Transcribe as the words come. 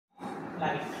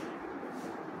light.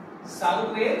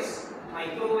 Sound waves,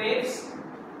 microwaves,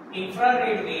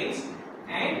 infrared waves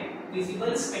and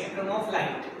visible spectrum of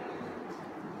light.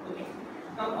 Okay.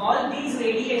 Now all these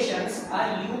radiations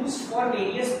are used for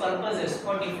various purposes,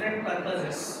 for different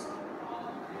purposes.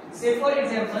 Say for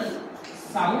example,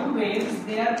 sound waves,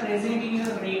 they are present in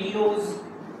your radios,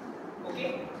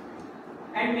 okay,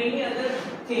 and many other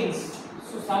things.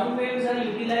 So sound waves are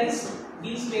utilized,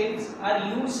 these waves are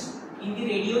used in the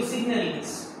radio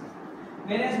signalings.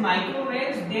 Whereas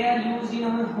microwaves, they are used in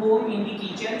our home, in the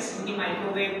kitchens, in the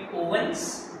microwave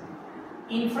ovens.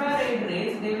 Infrared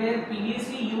rays, they were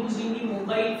previously used in the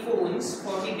mobile phones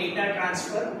for the data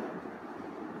transfer.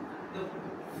 The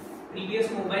previous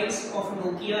mobiles of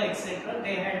Nokia, etc.,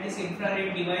 they had this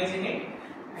infrared device in it,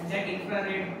 and that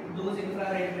those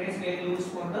infrared rays were used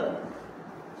for the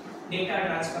data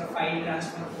transfer, file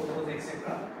transfer, photos,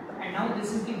 etc. And now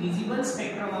this is the visible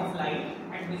spectrum of light,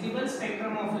 and visible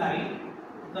spectrum of light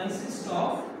consists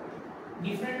of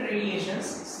different radiations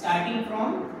starting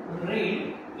from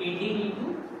red ending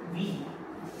into V,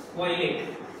 violet.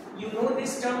 You know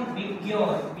this term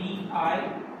Vigor,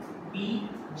 V-I-B-G-Y-O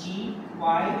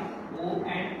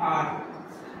and R.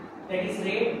 That is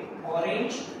red,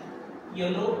 orange,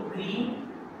 yellow, green,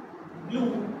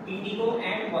 blue, indigo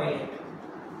and violet.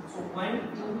 So 1,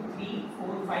 2, 3,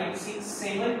 4, 5, 6,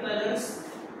 7 colors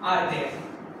are there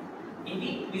in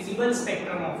the visible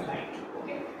spectrum of light.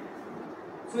 Okay.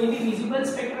 So in the visible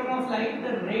spectrum of light,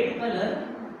 the red color,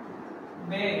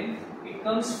 where it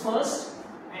comes first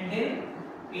and then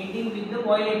ending with the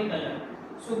violet color.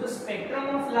 So the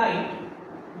spectrum of light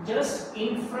just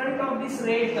in front of this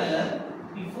red color,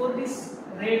 before this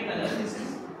red color, this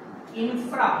is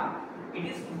infra. It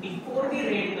is before the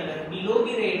red color, below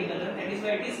the red color, that is why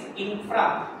it is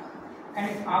infra.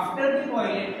 And after the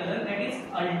violet color, that is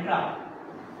ultra.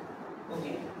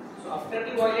 Okay. So after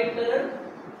the violet color,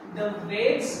 the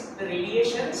waves, the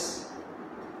radiations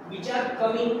which are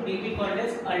coming will be called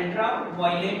as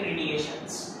ultraviolet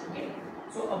radiations. Okay.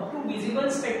 So up to visible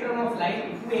spectrum of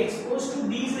light, if we expose to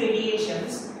these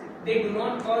radiations, they do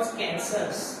not cause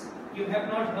cancers. You have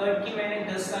not heard कि मैंने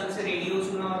 10 साल से radio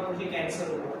सुना और मुझे cancer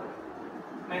हुआ,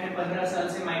 मैंने 15 साल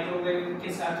से माइक्रोवेव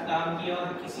के साथ काम किया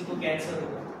और किसी को कैंसर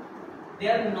हुआ. They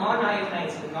are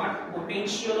non-ionizing, not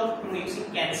potential of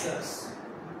producing cancers,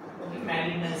 okay,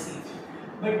 malignancy.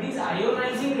 But these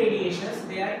ionizing radiations,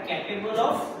 they are capable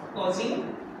of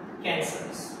causing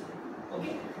cancers.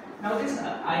 Okay. Now these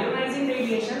ionizing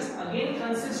radiations again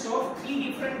consist of 3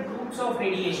 different groups of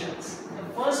radiations. The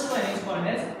first one is called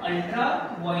as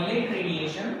ultraviolet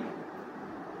radiation.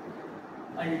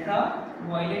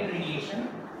 Ultraviolet radiation.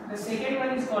 The second one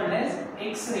is called as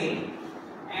X-ray,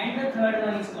 and the third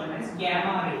one is called as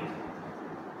gamma ray.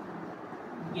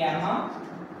 Gamma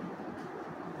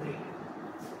ray.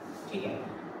 Okay.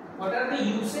 What are the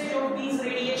usage of these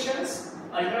radiations?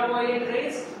 Ultraviolet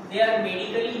rays, they are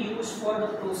medically used for the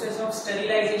process of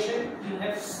sterilization. You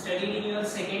have studied in your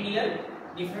second year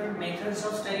different methods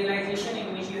of sterilization,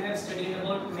 in which you have studied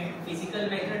about physical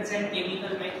methods and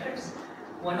chemical methods.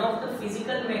 One of the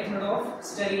physical method of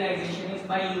sterilization is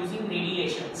by using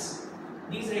radiations.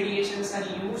 These radiations are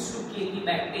used to kill the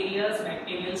bacteria,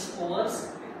 bacterial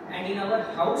spores, and in our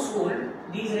household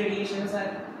these radiations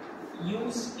are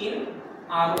used in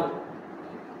RO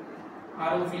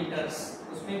filters.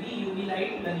 उसमें भी UV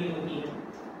light लगी होती है,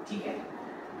 ठीक है.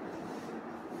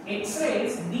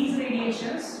 X-rays, these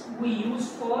radiations we use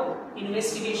for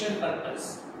investigation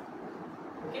purpose.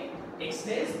 Okay,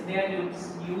 X-rays, they are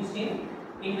used in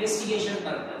investigation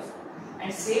purpose,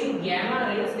 and same gamma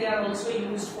rays, they are also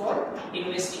used for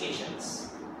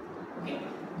investigations. Okay,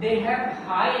 they have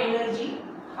high energy,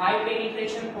 high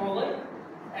penetration power,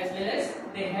 as well as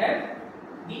they have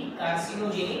the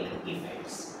carcinogenic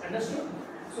effects. Understood?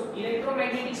 So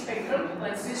electromagnetic spectrum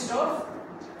consists of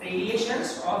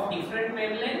radiations of different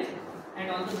wavelength, and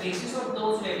on the basis of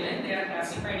those wavelength they are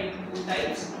classified into 2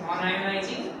 types: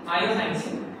 non-ionizing,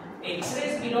 ionizing.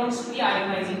 X-rays belongs to the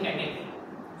ionizing category.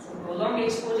 So prolonged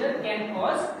exposure can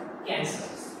cause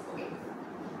cancers. Okay.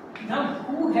 Now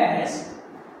who has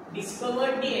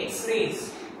discovered the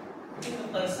X-rays? Okay, the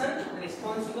person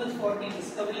responsible for the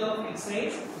discovery of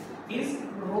X-rays is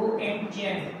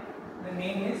Roentgen. The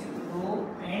name is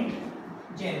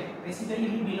Roentgen. Basically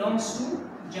he belongs to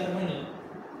Germany.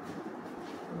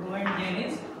 Roentgen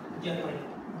is Germany,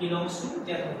 belongs to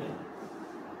Germany.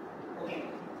 Okay.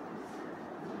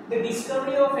 The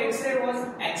discovery of X-ray was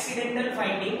accidental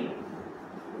finding.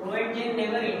 Roentgen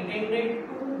never intended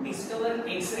to discover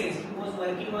X-rays. He was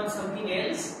working on something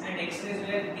else, and X-rays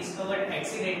were discovered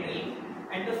accidentally.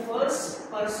 And the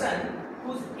first person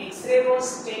whose X-ray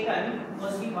was taken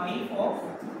was the wife of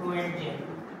Roentgen.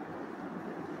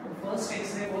 The first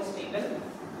X-ray was taken,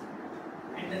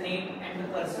 and the name and the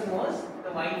person was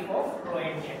the wife of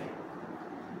Roentgen.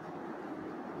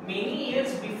 Many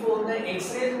years before, the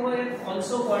X-rays were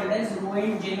also called as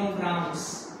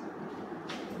Roentgenograms.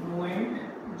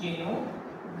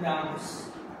 Roentgenograms.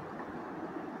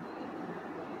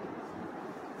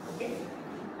 Okay,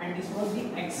 and this was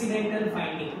the accidental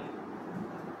finding.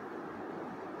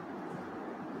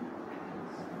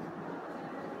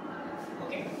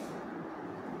 Okay,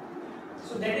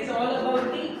 so that is all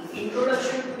about the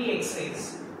introduction to the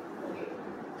X-rays. Okay,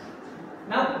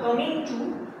 now coming to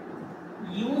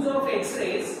use of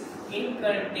X-rays in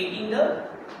taking the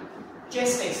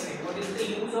chest X-ray. What is the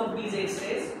use of these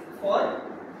X-rays for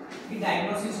the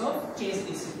diagnosis of chest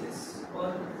diseases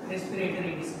or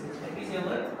respiratory diseases? That is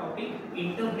our topic,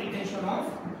 interpretation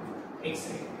of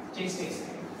X-ray, chest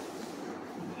X-ray.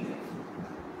 Okay.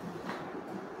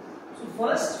 So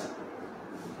first,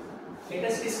 let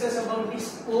us discuss about the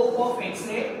scope of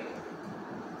X-ray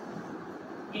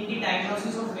in the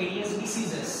diagnosis of various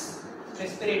diseases,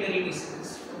 respiratory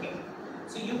diseases. Okay,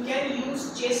 so you can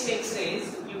use chest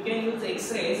X-rays. You can use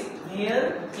X-rays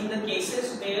here in the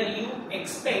cases where you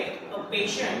expect a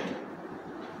patient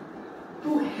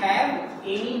to have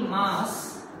any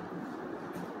mass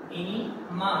in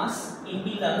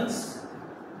the lungs.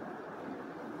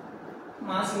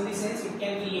 Mass in the sense it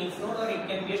can be lymph node or it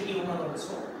can be a tumor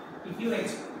also. If you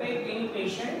expect any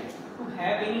patient to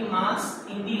have any mass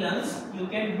in the lungs, you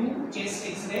can do chest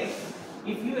X-ray.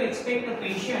 If you expect a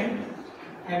patient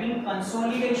having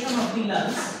consolidation of the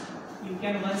lungs, you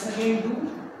can once again do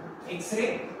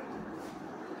X-ray.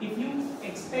 If you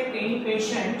expect any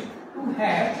patient to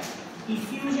have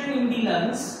effusion in the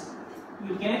lungs,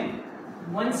 you can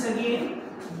once again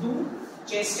do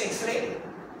chest X-ray.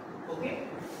 Okay.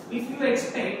 If you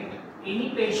expect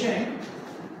any patient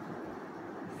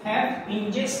have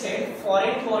ingested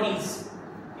foreign bodies,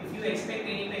 if you expect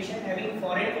any patient having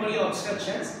foreign body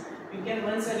obstructions, you can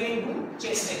once again do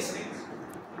chest X-rays.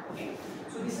 Okay.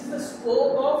 So this is the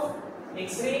scope of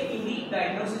X-ray in the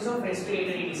diagnosis of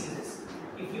respiratory diseases.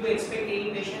 If you expect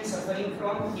any patient suffering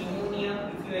from pneumonia,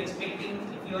 if you are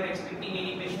expecting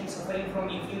any patient suffering from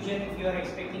effusion, if you are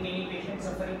expecting any patient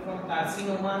suffering from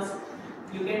carcinomas,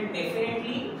 you can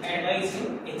definitely advise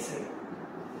him X-ray.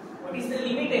 What is the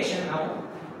limitation now?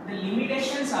 The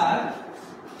limitations are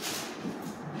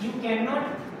you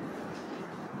cannot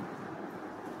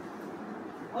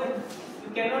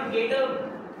get a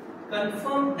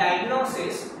confirmed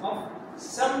diagnosis of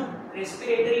some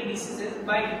respiratory diseases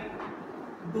by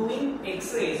doing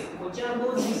X-rays. Which are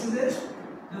those diseases?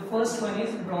 The first one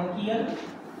is bronchial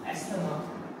asthma.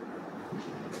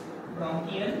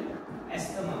 Bronchial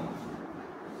asthma.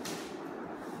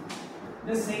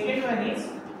 The second one is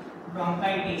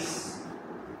bronchitis.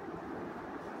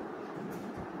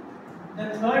 The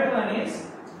third one is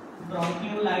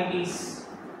bronchiolitis.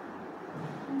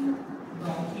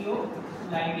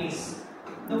 Bronchiolitis.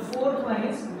 The fourth one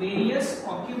is various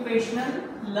occupational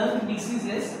lung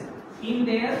diseases in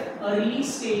their early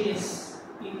stages.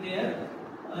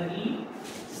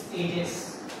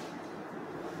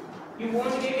 You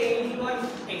won't get anything on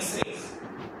X-rays.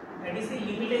 That is the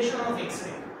limitation of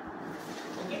X-ray.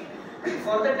 Okay.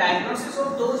 For the diagnosis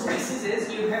of those diseases,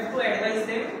 you have to advise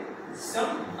them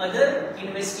some other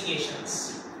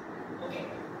investigations. Okay.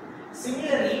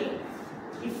 Similarly,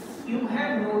 if you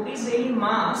have noticed any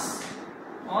mass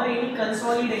or any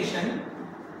consolidation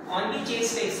on the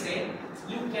chest X-ray,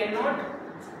 you cannot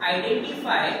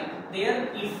identify their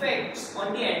effects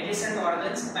on the adjacent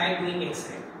organs by doing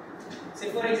X-ray. Say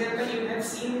for example, you have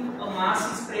seen a mass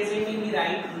is present in the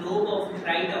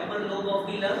right upper lobe of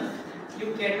the lung.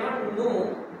 You cannot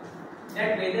know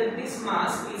that whether this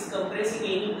mass is compressing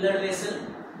any blood vessel,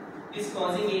 is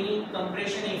causing any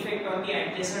compression effect on the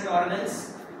adjacent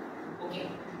organs. Okay,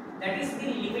 that is the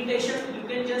limitation. You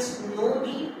can just know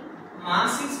the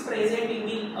mass is present in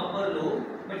the upper lobe,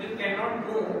 but you cannot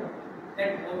know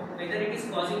that whether it is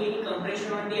causing any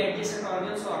compression on the adjacent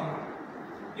organs or not.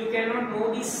 You cannot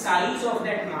know the size of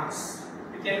that mass.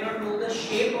 You cannot know the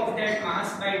shape of that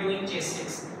mass by doing chest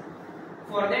X-ray.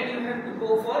 For that you have to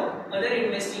go for other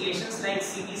investigations like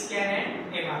CT scan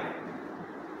and MRI.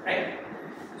 Right?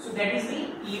 So that is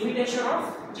the limitation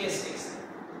of chest X-ray.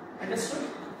 Understood?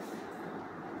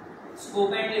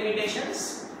 Scope and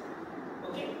limitations.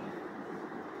 Okay.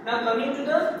 Now coming to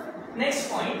the next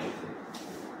point,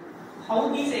 how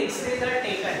these X-rays are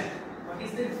taken.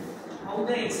 How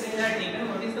the X-rays are taken?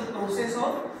 What is the process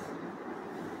of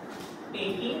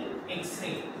taking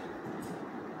X-ray?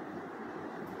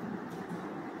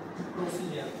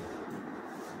 procedure.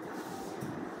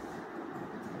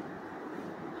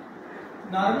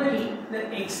 Normally, the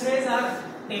X-rays are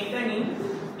taken in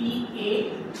PA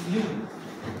view,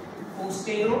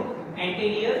 posterior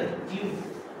anterior view.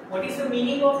 What is the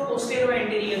meaning of posterior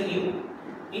anterior view?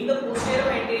 In the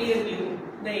posterior anterior view,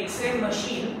 the X-ray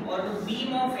machine or the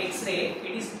beam of X-ray,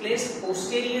 it is placed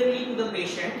posteriorly to the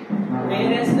patient,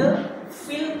 whereas the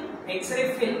film,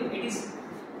 X-ray film, it is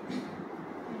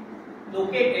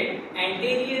located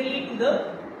anteriorly to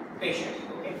the patient.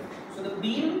 Okay. So the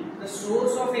beam, the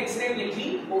source of X-ray will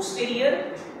be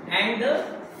posterior and the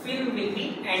film will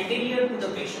be anterior to the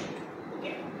patient.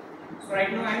 Okay. So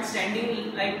right now I am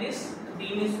standing like this.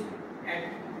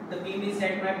 The beam is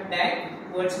at my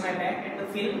back, towards my back, and the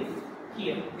film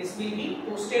here. This will be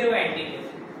posterior anterior.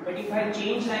 But if I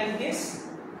change like this,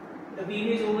 the beam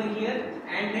is over here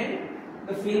and then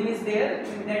the film is there,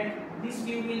 and that this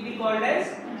view will be called as,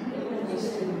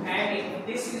 and if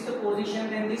this is the position,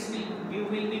 then this view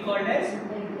will be called as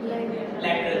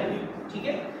lateral view.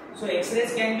 Okay? So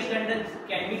X-rays can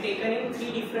be taken in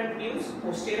three different views: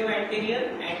 posterior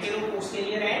anterior, anterior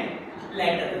posterior, and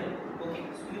lateral. Okay,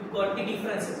 so you've got the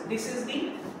differences. This is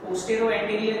the posterior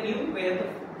anterior view where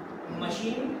the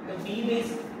machine, the beam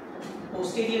is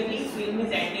posteriorly, film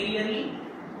is anteriorly.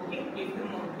 Okay, if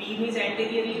the beam is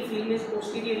anteriorly, film is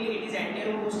posteriorly, it is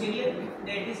antero-posterior,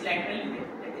 that is laterally,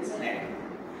 that is lateral.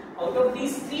 Out of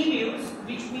these three views,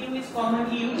 which view is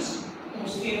commonly used?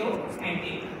 Posterior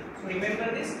anterior. So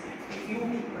remember this, if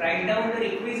you write down the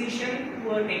requisition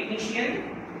to a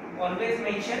technician, always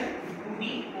mention to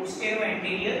be posterior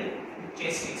anterior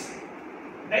chest X-ray.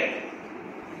 Right?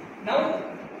 Now,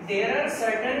 there are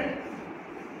certain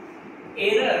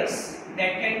errors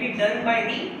that can be done by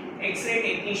the X-ray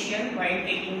technician while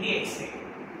taking the X-ray.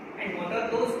 And what are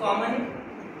those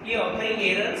commonly occurring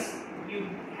errors? You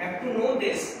have to know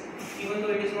this, even though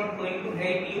it is not going to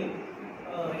help you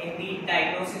in the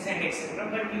diagnosis and etc.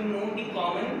 But you know the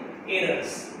common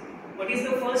errors. What is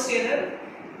the first error?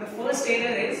 The first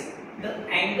error is the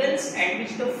angles at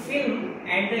which the film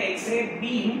and the X-ray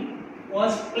beam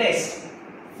was placed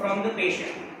from the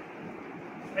patient.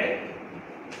 Right?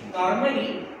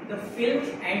 Normally, the film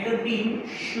and the beam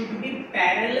should be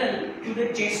parallel to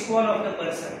the chest wall of the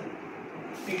person.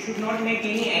 It should not make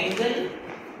any angle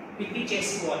with the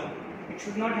chest wall. It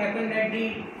should not happen that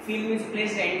the film is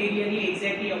placed anteriorly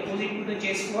exactly opposite to the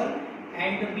chest wall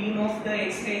and the beam of the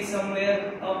X-ray is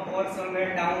somewhere up or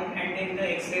somewhere down, and then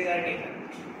the X-rays are taken.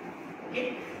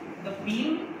 Okay? The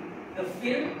beam, the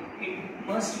film, it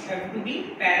must have to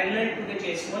be parallel to the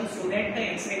chest wall so that the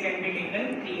X-ray can be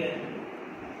taken clearly.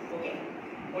 Okay?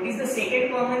 What is the second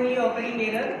commonly occurring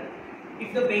error?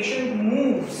 If the patient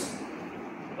moves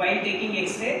while taking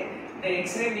X-ray, the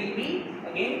X-ray will be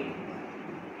again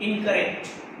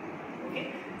incorrect.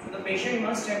 Okay? So the patient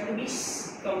must have to be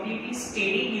completely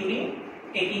steady during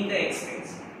taking the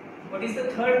X-rays. What is the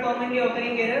third commonly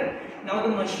occurring error? Now the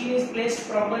machine is placed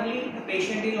properly, the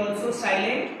patient is also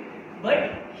silent,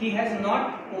 but he has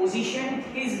not positioned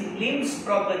his limbs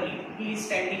properly. He is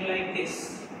standing like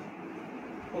this.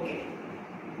 Okay.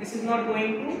 This is not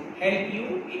going to help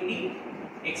you in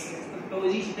the X-rays.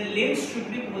 The limbs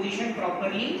should be positioned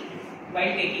properly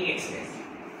while taking X-rays.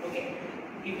 Okay.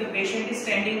 If the patient is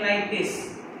standing like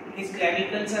this, his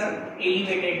clavicles are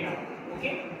elevated now.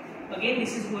 Okay. Again,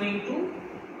 this is going to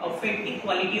affect the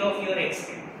quality of your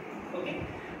X-ray. Okay.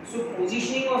 So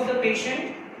positioning of the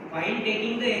patient while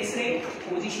taking the X-ray,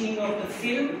 positioning of the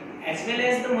film as well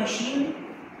as the machine,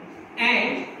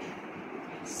 and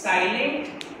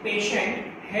silent patient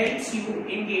helps you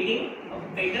in getting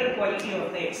a better quality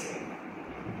of the X-ray.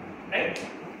 Right?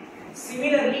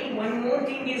 Similarly, one more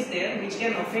thing is there which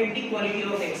can affect the quality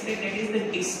of X-ray, that is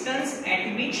the distance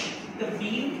at which the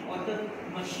beam or the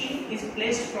machine is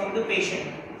placed from the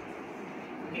patient.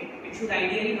 Okay. It should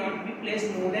ideally not be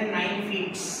placed more than 9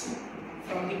 feet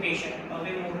from the patient,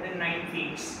 away more than 9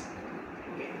 feet.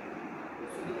 Okay.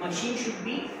 So the machine should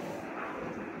be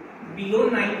below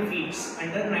 9 feet,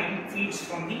 under 9 feet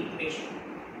from the patient.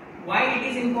 Why it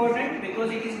is important?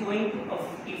 Because it is going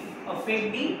to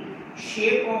affect the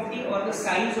shape of the or the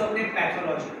size of the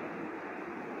pathology.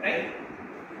 Right?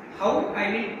 How?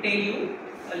 I will tell you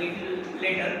a little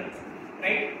later.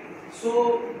 Right?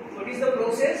 So what is the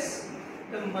process?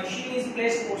 The machine is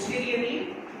placed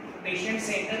posteriorly, patient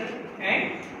center,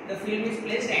 and the film is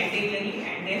placed anteriorly,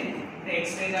 and then the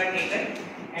X-rays are taken,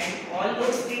 and all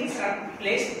those things are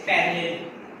placed parallelly.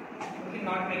 Okay,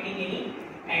 not making any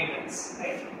angles.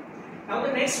 Right? Now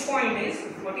the next point is,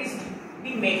 what is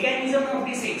the mechanism of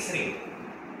this X-ray?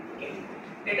 Okay.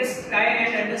 Let us try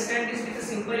and understand this with a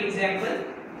simple example.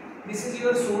 this is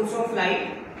your source of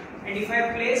light, and if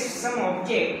I place some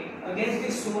object against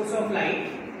this source of light,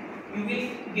 you will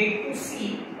get to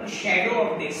see a shadow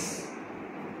of this.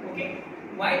 Okay,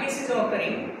 why this is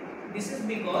occurring? This is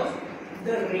because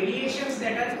the radiations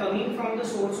that are coming from the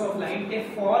source of light, they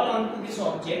fall onto this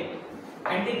object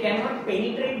and they cannot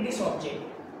penetrate this object.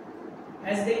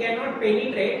 As they cannot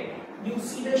penetrate, you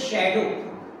see the shadow.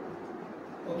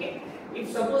 Okay,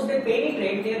 if suppose they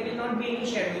penetrate, there will not be any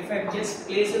shadow. If I just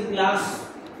place a glass,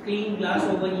 clean glass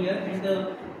over here, and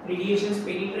the radiations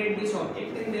penetrate this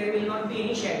object, then there will not be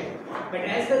any shadow. But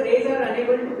as the rays are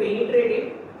unable to penetrate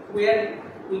it,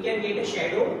 we can get a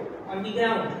shadow on the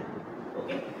ground.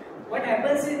 Okay, what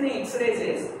happens in the X-rays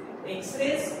is,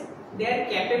 X-rays, they are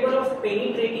capable of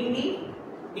penetrating the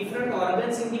different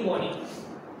organs in the body,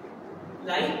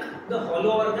 like the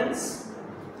hollow organs,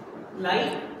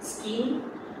 like skin,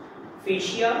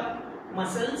 fascia,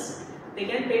 muscles. They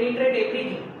can penetrate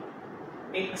everything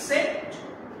except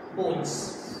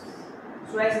bones.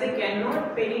 So as they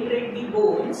cannot penetrate the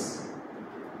bones,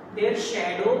 their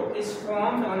shadow is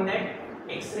formed on that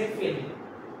X-ray film.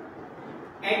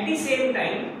 At the same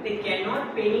time, they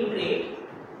cannot penetrate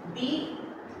the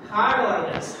hard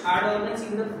organs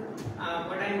in the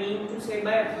what I mean to say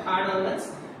by hard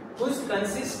organs, whose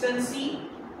consistency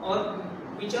or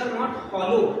which are not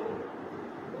hollow.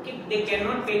 Okay, they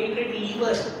cannot penetrate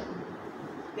liver,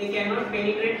 they cannot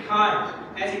penetrate heart,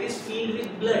 as it is filled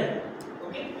with blood.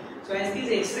 Okay, so as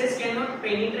these X-rays cannot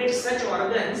penetrate such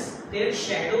organs, their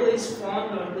shadow is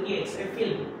formed onto the X-ray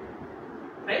film.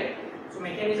 Right? So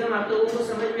mechanism आप लोगों को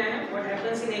समझ में आया? What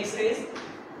happens in X-rays?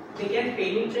 They can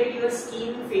penetrate your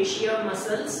skin, fascia,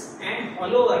 muscles, and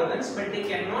hollow organs, but they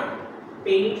cannot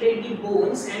penetrate the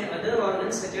bones and other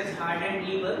organs such as heart and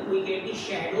liver. We get the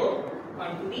shadow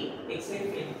onto the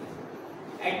X-ray film.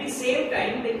 At the same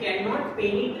time, they cannot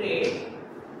penetrate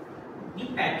the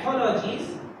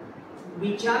pathologies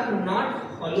which are not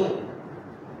hollow.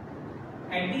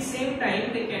 At the same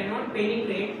time, they cannot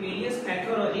penetrate various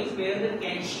pathologies where the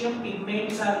calcium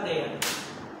pigments are there.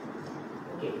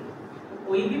 Okay,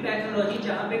 कोई भी pathology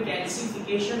जहाँ पे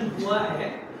calcification हुआ है,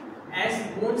 as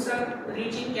bones are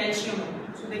rich in calcium,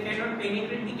 so they cannot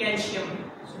penetrate the calcium.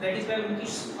 So that is why उनकी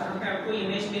वहाँ पे आपको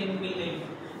इमेज मिल गई.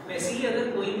 वैसे ही अगर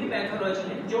कोई भी पैथोलॉजी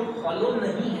है जो हॉलो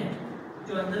नहीं है,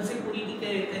 जो अंदर से पूरी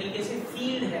तरीके से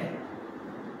फील्ड है,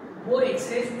 वो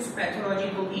एक्सरे उस पैथोलॉजी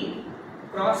को भी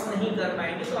क्रॉस नहीं कर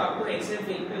पाएंगे, तो आपको एक्सरे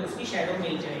फिल्म पे उसकी शैडो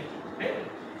मिल जाएगी. राइट?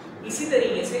 इसी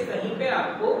तरीके से कहीं पे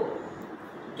आपको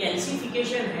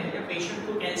कैल्सिफिकेशन है या पेशेंट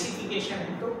को कैल्सिफिकेशन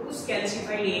है, तो उस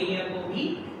कैल्सिफाइड एरिया को भी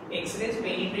एक्सरेज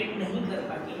पेनिट्रेट नहीं कर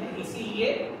पाती है, इसीलिए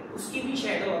उसकी भी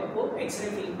शैडो आपको एक्सरे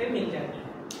फिल्म पे मिल जाती है.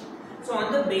 So on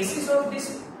the basis of this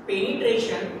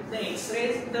penetration, the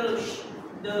X-rays,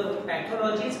 the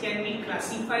pathologies can be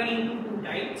classified into two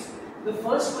types. The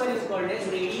first one is called as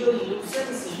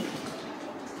radiolucency,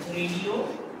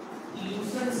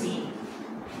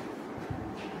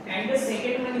 and the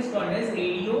second one is called as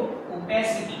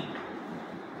radioopacity.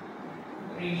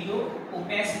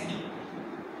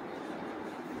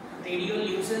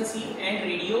 Radiolucency and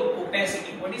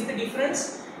radioopacity. What is the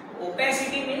difference?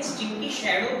 Opacity means जिनकी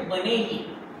shadow बनेगी.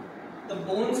 The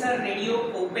bones are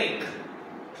radio-opaque.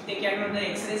 The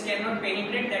X-rays cannot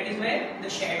penetrate. That is why the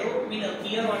shadow will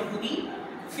appear onto the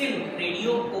film,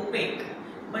 radio-opaque.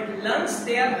 But lungs,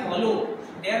 they are hollow.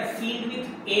 They are filled with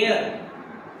air.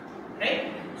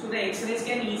 Right? So the X-rays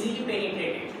can easily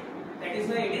penetrate it. That is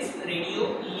why it is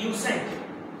radiolucent.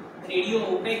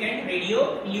 Radio-opaque and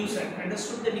radiolucent.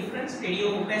 Understood the difference?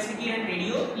 Radio-opacity and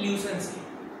radiolucency.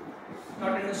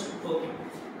 Not understood? Okay.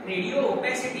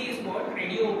 Radio-opacity is what?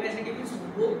 Radio-opacity means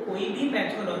वो कोई भी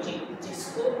pathology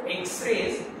जिसको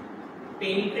X-rays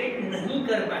penetrate नहीं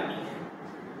कर पाती है,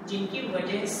 जिनकी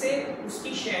वजह से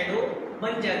उसकी शैडो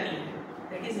बन जाती है,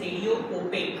 that is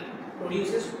radio-OPEC,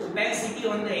 produces opacity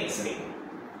on the x ray.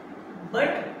 But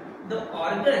the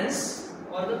organs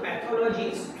or the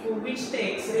pathologies through which the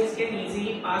X-rays can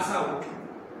easily pass out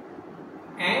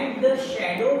and the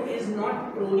shadow is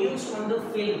not produced on the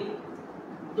film,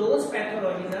 those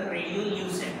pathologies are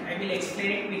radiolucent. I will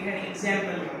explain it with an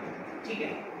example now. ठीक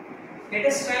है? Let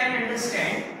us try and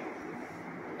understand.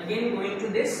 Again, going to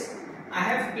this, I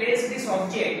have placed this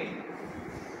object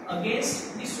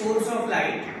against the source of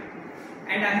light,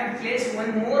 and I have placed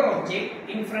one more object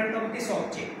in front of this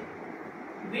object.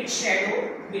 Which shadow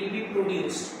will be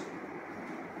produced?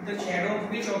 The shadow of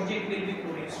which object will be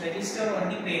produced? Register on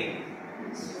the page.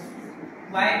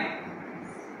 Why?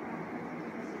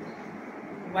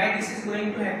 Why this is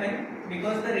going to happen?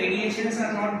 Because the radiations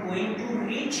are not going to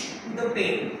reach the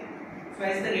pane. So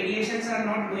as the radiations are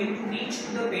not going to reach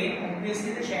to the pane,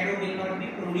 obviously the shadow will not be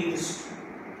produced.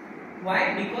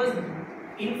 Why? Because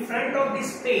in front of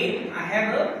this pane I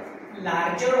have a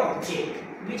larger object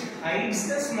which hides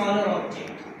the smaller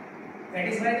object. That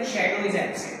is why the shadow is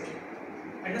absent.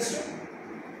 Understood?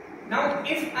 Now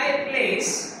if I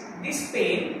place this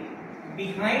pane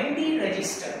behind the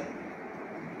register,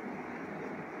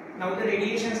 now the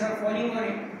radiations are falling on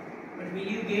it, but will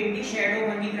you get the shadow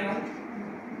on the ground?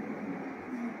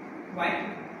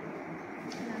 Why?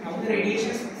 Now the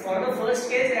radiations, for the first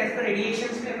case, as the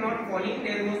radiations were not falling,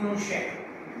 there was no shadow.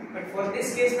 But for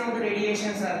this case, now the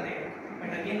radiations are there,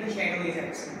 but again the shadow is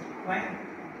absent. Why?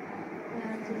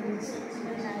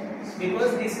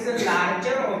 Because this is a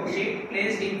larger object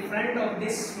placed in front of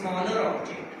this smaller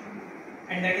object,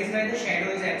 and that is why the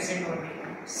shadow is absent on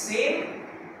it. Same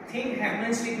thing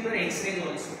happens with your X-rays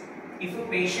also. If a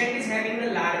patient is having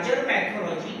a larger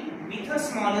pathology with a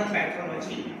smaller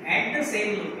pathology at the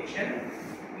same location,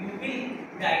 you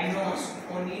will diagnose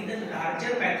only the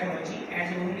larger pathology,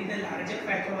 as only the larger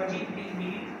pathology will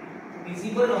be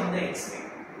visible on the X-ray,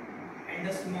 and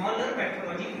the smaller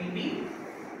pathology will be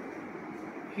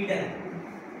hidden.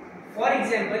 For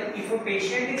example, if a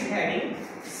patient is having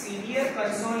severe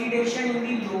consolidation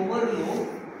in the lower lobe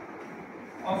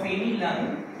of any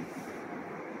lung,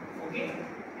 okay,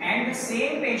 and the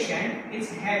same patient is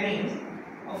having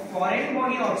a foreign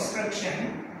body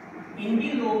obstruction in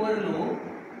the lower lobe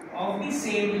of the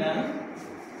same lung,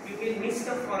 you will miss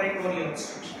the foreign body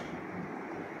obstruction.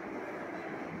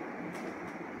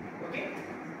 Okay,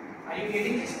 are you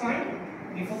getting this point?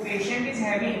 If a patient is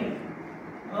having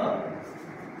a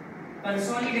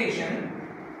consolidation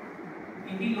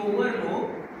in the lower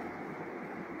lobe,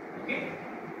 okay,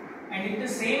 and if the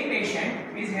same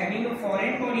patient is having a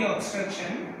foreign body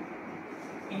obstruction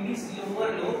in this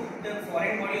lower lobe, the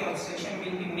foreign body obstruction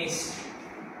will be missed.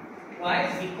 Why?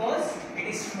 Because it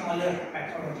is smaller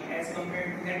pathology as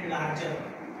compared to that larger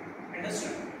one.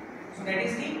 Understood? So that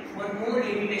is the one more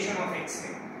limitation of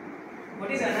X-ray. What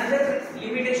is another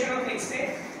limitation of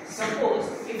X-ray? Suppose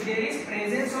if there is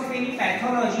presence of any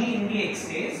pathology in the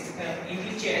X-rays, in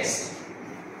the chest,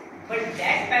 but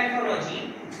that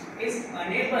pathology is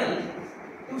unable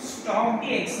to stop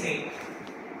the X-ray,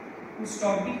 to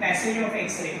stop the passage of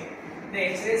X-ray. The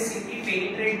X-rays simply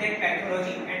penetrate that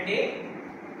pathology and they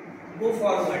go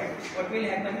forward. What will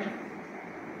happen?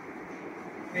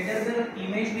 Whether the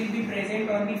image will be present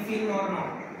on the film or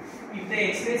not. If the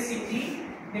X-rays simply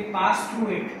they pass through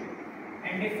it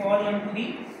and they fall onto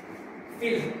the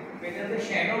film, whether the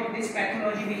shadow of this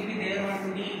pathology will be there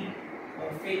onto the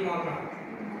film or not.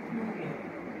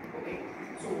 Okay.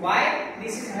 So why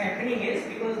this is happening is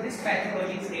because this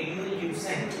pathology is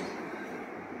radiolucent.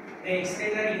 The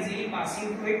X-rays are easily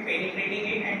passing through it, penetrating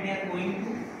it, and they are going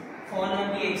to fall on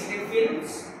the X-ray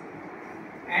films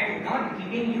and not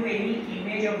giving you any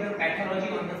image of the pathology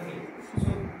on the film.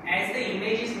 So as the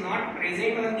image is not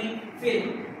present on the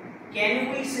film,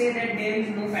 can we say that there is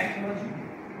no pathology?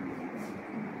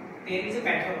 There is a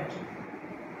pathology,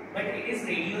 but it is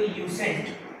radiolucent.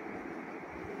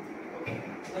 Okay,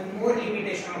 one more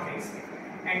limitation of X-ray,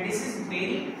 and this is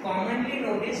very commonly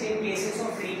noticed in cases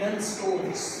of renal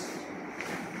stones.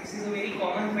 This is a very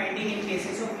common finding in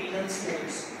cases of renal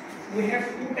stones. We have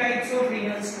two types of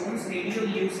renal stones: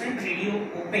 radiolucent,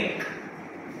 radioopaque.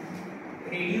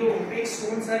 Radioopaque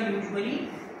stones are usually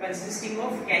consisting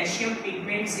of calcium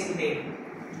pigments in them.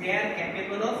 They are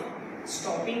capable of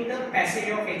stopping the passage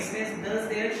of X-rays, thus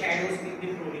their shadows will be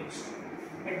produced.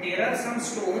 But there are some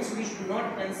stones which do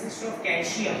not consist of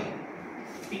calcium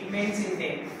pigments in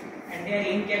them, and they are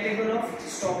incapable of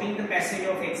stopping the passage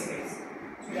of X-rays.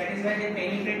 So that is why they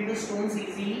penetrate the stones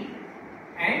easily,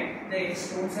 and the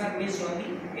stones are missed on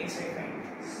the X-ray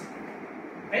findings.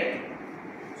 Right?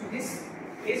 So this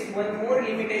is one more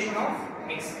limitation of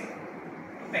X-ray.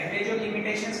 पहले जो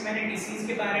limitations मैंने disease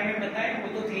के बारे में बताए वो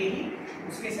तो थे ही,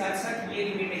 उसके साथ साथ ये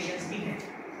लिमिटेशंस भी हैं.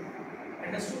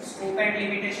 अंडरस्टूड? स्कोप एंड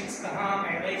लिमिटेशंस कहाँ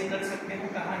आप एडवाइज कर सकते हो,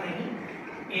 कहाँ नहीं,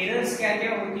 एरर्स क्या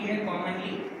क्या होती है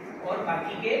कॉमनली, और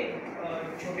बाकी के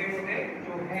छोटे मोटे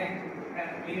जो है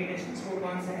लिमिटेशंस वो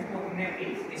कौन से हैं वो हमने अभी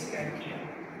डिस्क्राइब किया.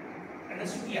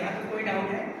 अंडरस्टूड? यहाँ तो कोई डाउट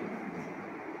है?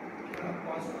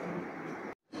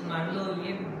 मान लो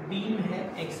ये बीम है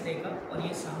एक्सरे का और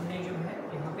ये सामने जो है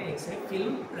यहाँ पे एक्सरे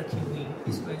फिल्म रखी हुई है,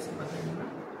 इसको ऐसे पकड़ना.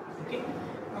 Okay,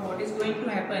 now what is going to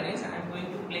happen is I am going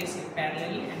to place it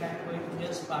parallelly and I am going to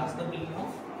just pass the beam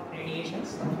of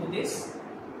radiations through this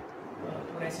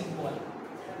thoracic wall.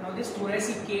 Now this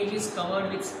thoracic cage is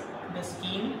covered with the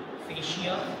skin,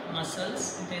 fascia, muscles,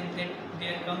 then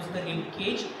there comes the rib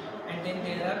cage, and then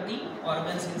there are the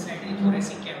organs inside the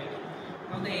thoracic cavity.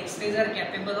 Now the X-rays are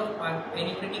capable of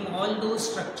penetrating all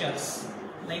those structures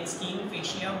like skin,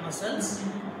 fascia, muscles,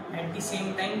 at the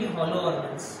same time the hollow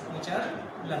organs which are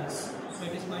lungs. So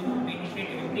it is going to penetrate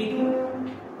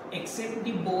everything except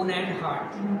the bone and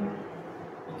heart.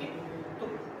 Okay, तो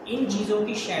इन चीज़ों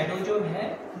की shadow जो है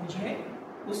मुझे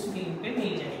उस film पे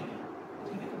मिल जाएगी.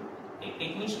 ठीक है, एक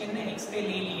टेक्नीशियन ने एक्सरे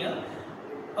ले लिया,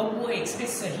 अब वो एक्सरे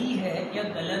सही है या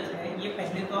गलत है ये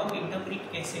पहले तो आप इंटरप्रेट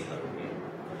कैसे करोगे.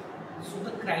 So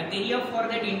the criteria for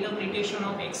that interpretation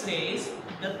of X-ray is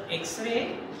the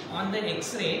X-ray, on the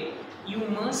X-ray you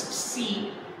must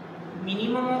see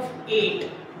minimum of 8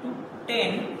 to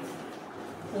 10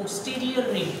 posterior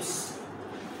ribs.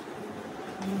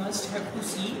 You must have to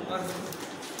see or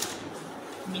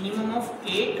minimum of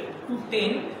 8 to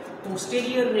 10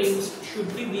 posterior ribs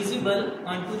should be visible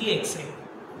onto the X-ray.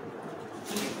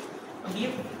 ठीक है, अब ये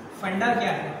फंडा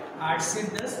क्या है, 8 से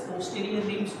 10 posterior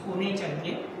ribs होने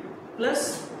चाहिए plus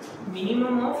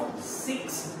minimum of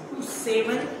 6 to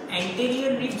 7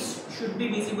 anterior ribs should be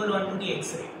visible onto the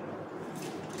X-ray.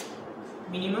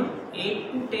 Minimum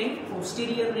 8 to 10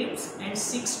 posterior ribs and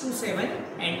 6 to 7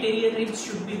 anterior ribs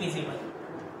should be visible.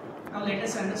 Now let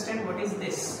us understand what is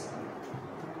this.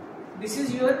 This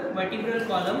is your vertebral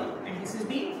column and this is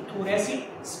the thoracic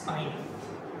spine.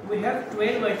 We have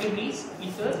 12 vertebrae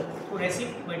in the thoracic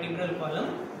vertebral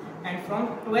column, and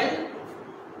from 12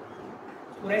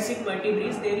 thoracic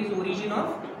vertebrae there is origin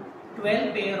of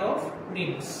 12 pair of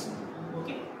ribs.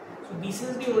 Okay, so this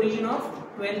is the origin of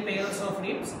 12 pairs of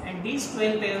ribs, and these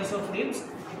 12 pairs of ribs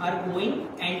are going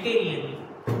anteriorly.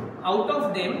 Out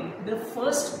of them the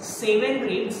first 7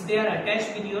 ribs they are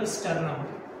attached with your sternum.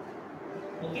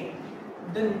 Okay,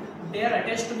 then they are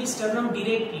attached to the sternum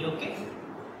directly. Okay,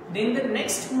 then the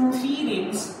next 3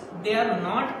 ribs they are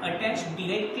not attached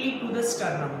directly to the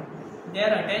sternum. They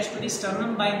are attached to the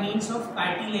sternum by means of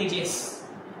cartilages,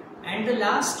 and the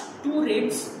last 2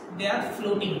 ribs they are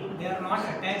floating. They are not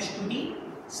attached to the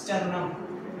sternum,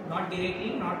 not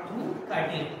directly, not through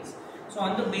cartilages. So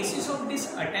on the basis of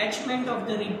this attachment of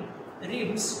the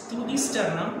ribs to the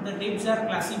sternum, the ribs are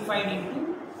classified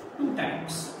into 2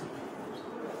 types: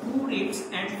 true ribs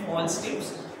and false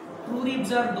ribs. True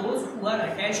ribs are those who are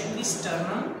attached to the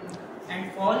sternum,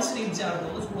 and false ribs are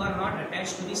those who are not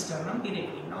attached to the sternum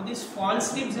directly. Now these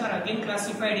false ribs are again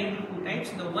classified into 2 types: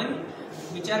 the one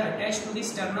which are attached to the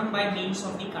sternum by means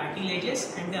of the cartilages,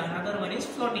 and the another one is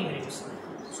floating ribs.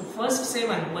 So first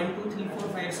 7, 1, 2, 3, 4,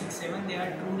 5, 6, 7 they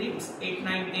are true ribs. 8,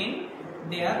 9, 10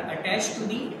 they are attached to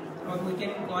the, or we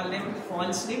can call them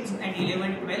false ribs, and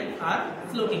 11, 12 are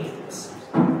floating ribs.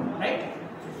 Right?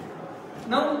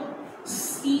 Now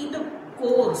see the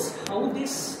course, how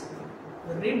these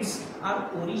ribs are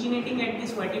originating at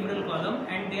this vertebral column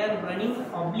and they are running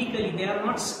obliquely. They are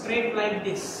not straight like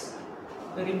this.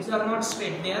 The ribs are not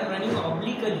straight, they are running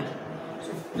obliquely.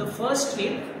 So the first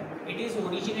rib, it is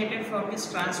originated from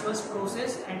this transverse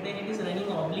process, and then it is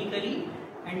running obliquely,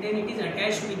 and then it is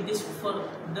attached with this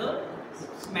the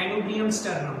manubrium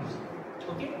sternum.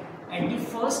 Okay, and the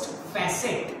first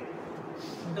facet,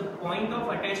 the point of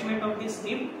attachment of this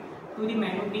rib to the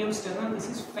manubrium sternum, this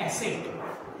is facet.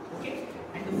 Okay,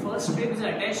 and the first rib is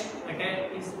attached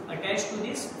to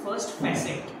this first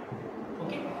facet.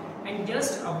 Okay, and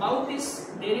just above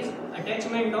this there is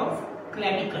attachment of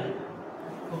clavicle.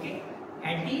 Okay,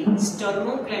 at the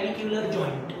sternoclavicular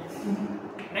joint.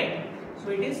 Right, so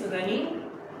it is running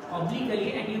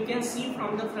obliquely, and you can see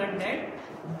from the front that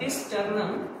this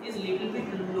sternum is little bit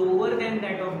lower than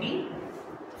that of the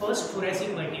first thoracic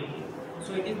vertebrae.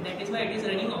 So that is why it is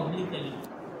running obliquely.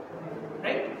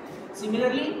 Right.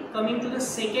 Similarly, coming to the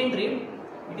second rib,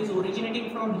 it is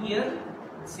originating from here,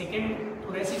 second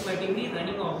thoracic vertebrae,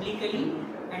 running obliquely,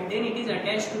 and then it is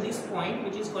attached to this point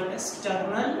which is called a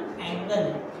sternal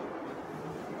angle.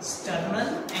 Sternal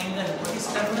angle. What is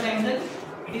sternal angle?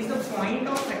 It is the point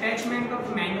of attachment of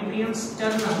manubrium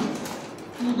sternum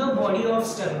to the body of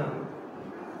sternum.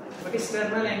 What is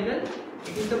sternal angle?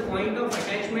 It is the point of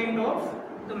attachment of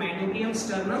the manubrium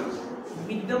sternum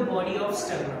with the body of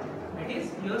sternum. That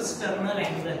is your sternal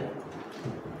angle.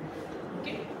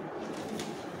 Okay,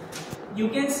 you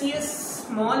can see a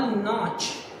small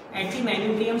notch at the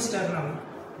manubrium sternum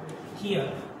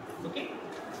here. Okay,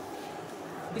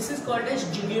 this is called as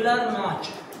jugular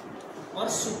notch or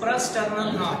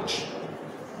suprasternal notch.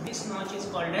 This notch is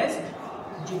called as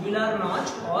jugular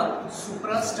notch or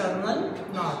suprasternal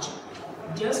notch.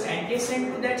 Just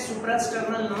adjacent to that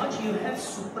suprasternal notch, you have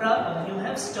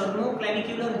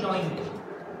sternoclavicular joint.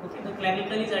 Okay, the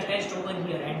clavicle is attached over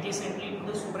here adjacently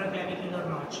to the supraclavicular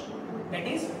notch. That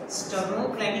is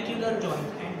sternoclavicular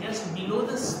joint, and just below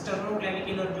the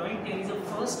sternoclavicular joint there is a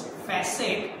first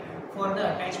facet for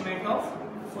the attachment of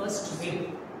first rib.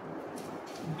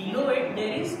 Below it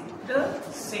there is the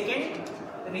second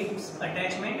ribs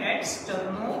attachment at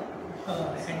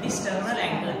the sternal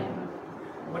angle.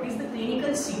 What is the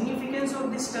clinical significance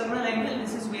of this sternal angle?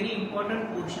 This is very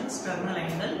important portion, sternal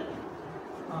angle,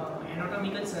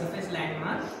 anatomical surface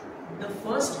landmark. The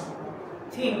first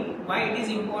thing why it is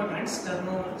important,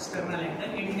 sternal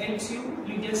angle, it helps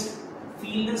you just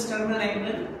feel the sternal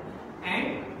angle,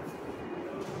 and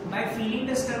by feeling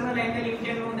the sternal angle you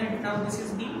can know that now this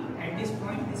is at this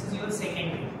point this is your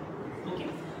second rib. Okay.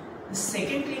 The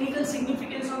second clinical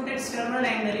significance of that sternal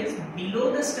angle is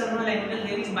below the sternal angle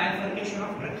there is bifurcation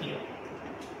of trachea.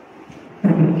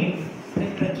 Okay. The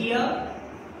trachea,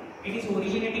 it is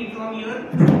originating from your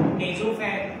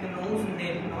nasopharynx, the nose,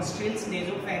 the nostrils,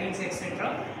 nasopharynx,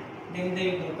 etc. Then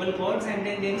the vocal cords, and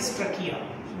then there is trachea.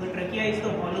 So the trachea is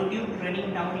the hollow tube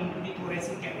running down into the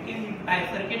thoracic cavity, and it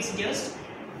bifurcates just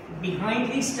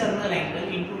behind the sternal angle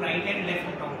into right and left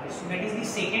autonomous. So that is the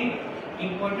second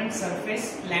important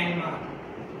surface landmark,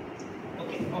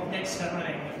 okay, of that sternal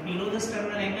angle. Below the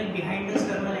sternal angle, behind the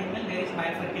sternal angle, there is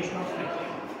bifurcation of trachea.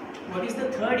 What is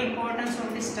the third importance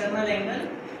of this sternal angle?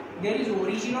 There is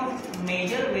origin of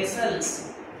major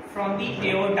vessels from the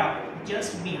aorta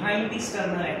just behind the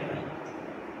sternal angle.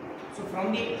 So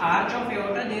from the arch of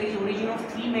aorta there is origin of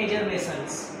three major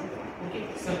vessels, okay,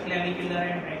 subclavicular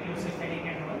and brachiocephalic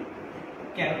and all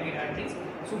carotid arteries.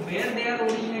 So where they are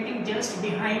originating just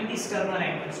behind the sternal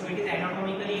angle. So it is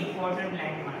anatomically important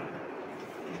landmark.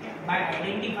 Okay. By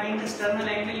identifying the sternal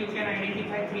angle you can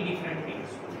identify three different things.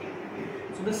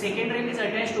 So the second rib is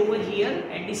attached over here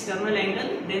at the sternal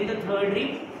angle, then the third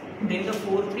rib, then the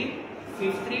fourth rib,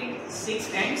 fifth rib,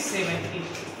 sixth and seventh rib.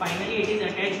 Finally it is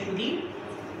attached to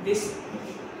this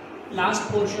last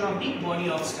portion of the body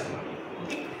of sternum.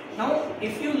 Okay. Now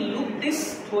if you look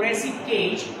this thoracic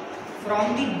cage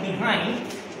from the behind,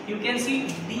 you can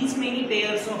see these many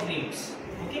pairs of ribs.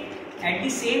 Okay. At the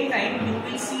same time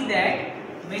you will see that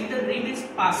when the rib is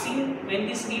passing, when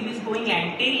this rib is going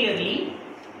anteriorly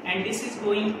and this is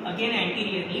going again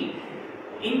anteriorly,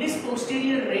 in this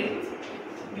posterior rib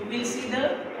you will see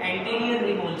the anterior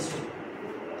rib also,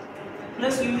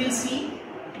 plus you will see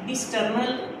the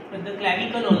sternal, the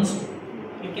clavicle also.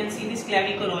 You can see this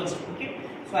clavicle also. Okay.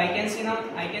 So I can see now,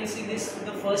 I can see this,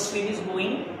 the first rib is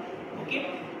going,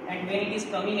 okay, and when it is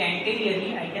coming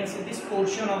anteriorly I can see this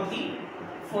portion of the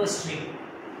first rib.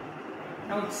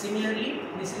 Now similarly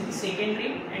this is the second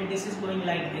rib and this is going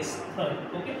like this, third.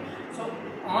 Okay. So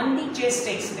on the chest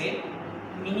X-ray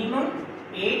minimum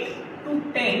 8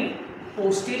 to 10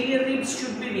 posterior ribs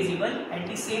should be visible. At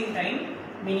the same time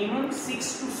minimum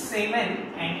 6 to 7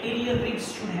 anterior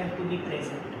ribs should have to be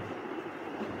present.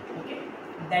 Okay.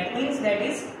 That means that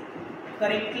is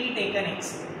correctly taken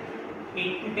X-ray.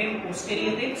 8 to 10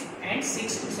 posterior ribs and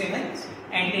 6 to 7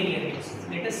 anterior ribs.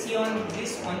 Let us see on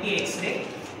this on the X-ray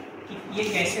कि ये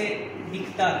कैसे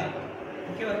दिखता है,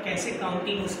 okay, और कैसे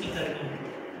counting उसकी करनी है.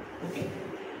 Okay.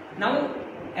 Now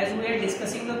as we are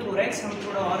discussing the thorax, हम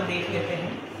थोड़ा और देख लेते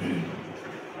हैं.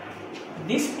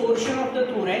 This portion of the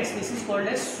thorax, this is called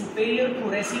as superior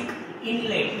thoracic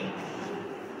inlet.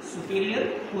 Superior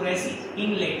thoracic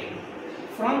inlet.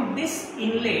 From this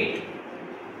inlet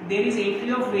there is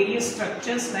entry of various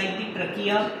structures like the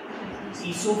trachea,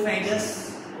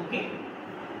 esophagus, okay,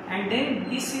 and then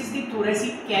this is the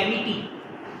thoracic cavity,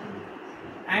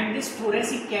 and this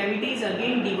thoracic cavity is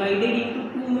again divided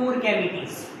into two more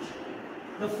cavities.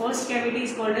 The first cavity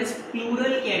is called as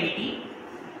pleural cavity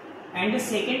and the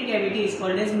second cavity is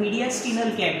called as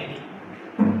mediastinal cavity.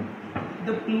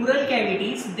 The pleural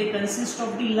cavities, they consist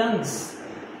of the lungs,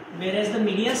 whereas the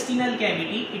mediastinal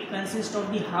cavity, it consists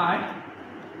of the heart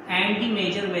and the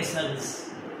major vessels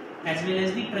as well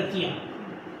as the trachea,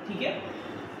 okay,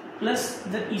 plus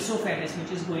the esophagus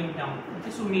which is going down.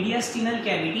 Okay, so mediastinal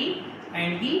cavity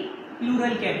and the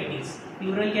pleural cavities.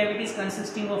 Pleural cavities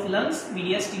consisting of lungs,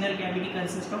 mediastinal cavity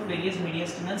consists of various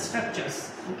mediastinal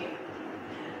structures. Okay.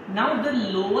 Now the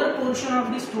lower portion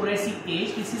of this thoracic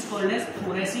cage, this is called as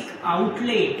thoracic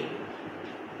outlet.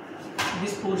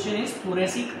 This portion is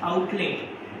thoracic outlet,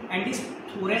 and this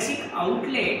thoracic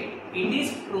outlet, it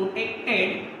is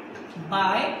protected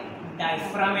by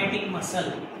diaphragmatic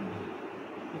muscle.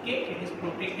 Okay, it is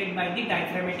protected by the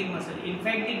diaphragmatic muscle. In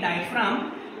fact, the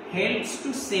diaphragm helps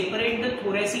to separate the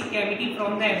thoracic cavity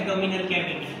from the abdominal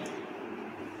cavity.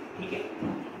 Okay,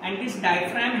 and this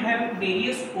diaphragm have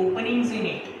various openings in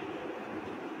it.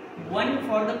 one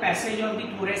for the passage of the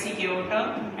thoracic aorta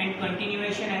and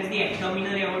continuation as the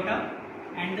abdominal aorta,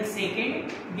 and the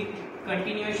second the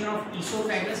continuation of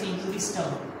esophagus into the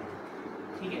sternum.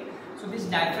 Okay? So this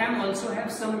diaphragm also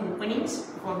have some openings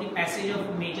for the passage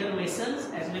of major vessels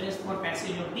as well as for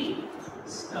passage of the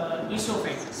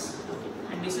esophagus,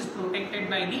 and this is protected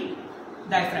by the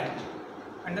diaphragm.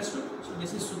 Understood? So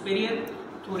this is superior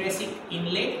thoracic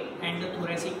inlet and the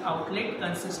thoracic outlet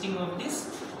consisting of this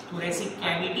thoracic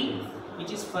cavity,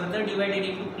 which is further divided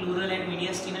into pleural and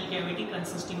mediastinal cavity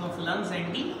consisting of lungs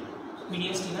and the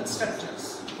mediastinal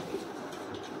structures.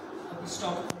 Okay,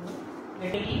 stop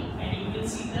readily, and you will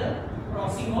see the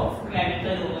crossing of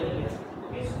clavicle over here.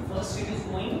 Okay, so first it is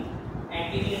going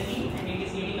anteriorly and it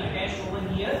is getting attached over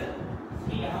here.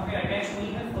 Okay, यहाँ पे attached हुई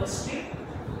है first strip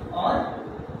और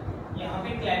यहाँ पे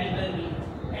clavicle भी है.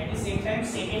 At the same time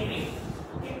second rib.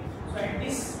 Okay, so at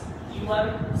this you are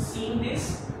seeing this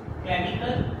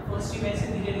clavicle first rib ऐसे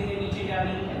धीरे-धीरे नीचे जा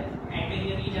रही है,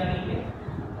 anteriorly जा रही है,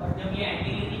 और जब ये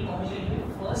anteriorly पहुँच रही है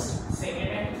first, second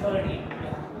and third rib.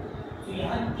 तो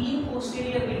यहाँ 3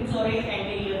 posterior ribs और एक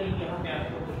anterior rib यहाँ पे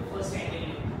आपको first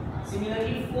anterior.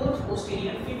 Similarly, 4th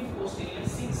posterior, 5th posterior,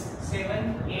 6,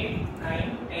 7, 8,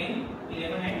 9, 10,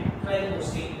 11 and 12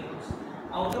 posterior ribs.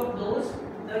 Out of those,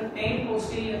 the 10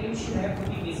 posterior ribs should have to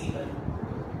be visible.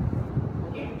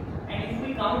 Okay, and if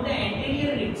we count the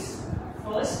anterior ribs,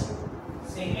 first,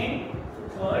 second,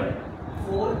 third,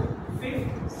 fourth,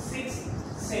 fifth, sixth,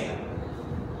 seventh.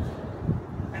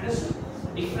 Understood?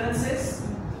 Differences: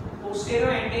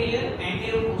 posterior anterior,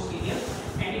 anterior posterior,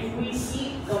 and if we see,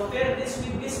 compare this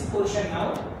with this portion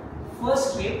now,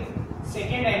 first rib,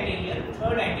 second anterior,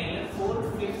 third anterior, fourth,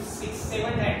 fifth, sixth,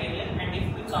 seventh anterior, and if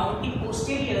we count the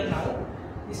posterior now,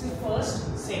 this is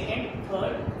first, second,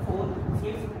 third, fourth,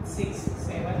 fifth, sixth,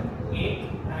 seventh,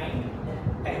 eighth, ninth,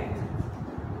 10th.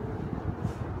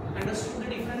 Understood the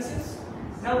differences?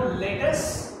 Now let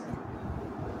us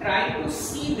try to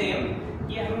see them.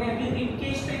 ये हमने अभी rib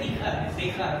cage पे देखा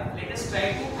है. Let us try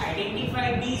to identify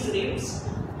these ribs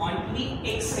on the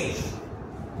X-ray.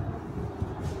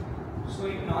 So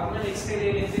एक normal X-ray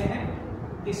ले लेते हैं,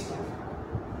 this one.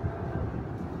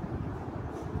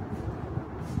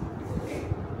 Okay.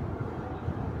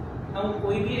 now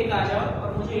कोई भी एक आ जाओ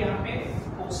और मुझे यहाँ पे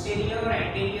posterior और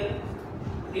anterior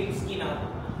ribs की नाम.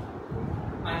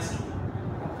 मानसी,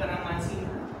 आपका नाम मानसी है,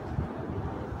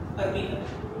 Arpita.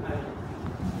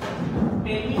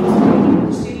 Tell me how many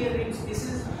posterior ribs. This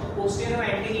is a posterior or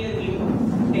anterior view.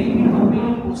 Tell me how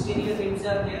many posterior ribs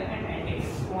are there and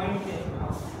anterior. Point there.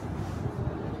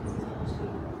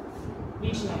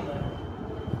 Which number?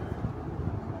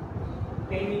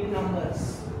 Tell me the numbers.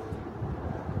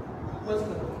 First,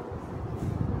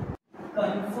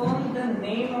 confirm the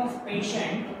name of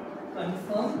patient.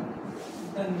 Confirm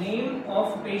the name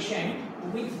of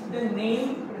patient with the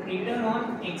name written on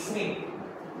X-ray.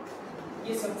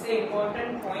 ये सबसे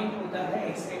important point होता है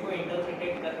x ray को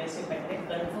interpret करने से पहले.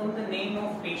 Confirm the name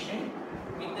of patient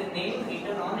with the name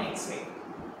written on x ray.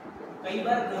 कई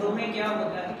बार घरों में क्या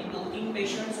होता है कि 2-3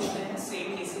 पेशेंट्स होते हैं,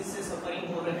 सेम डिसीज से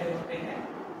सफरिंग हो रहे होते हैं,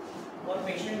 और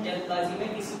पेशेंट जल्दबाजी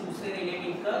में किसी दूसरे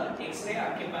रिलेटिव का एक्सरे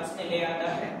आपके पास में ले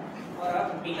आता है, और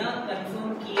आप बिना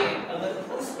कंफर्म किए अगर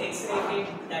उस एक्सरे के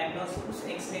डायग्नोसिस, उस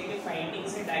एक्सरे के फाइंडिंग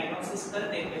से डायग्नोसिस कर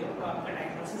देते हो तो आपका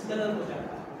डायग्नोसिस गलत हो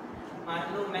जाता है. मान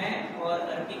लो मैं और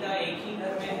अर्पिता एक ही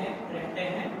घर में रहते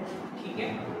हैं, ठीक है,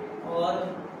 और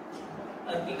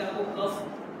अर्पिता को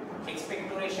कफ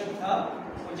एक्सपेक्टोरेशन था,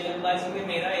 वो जल्दबाजी में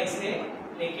मेरा एक्सरे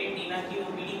लेके टीना की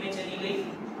ओपीडी में चली गई,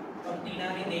 और टीना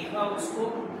ने देखा उसको,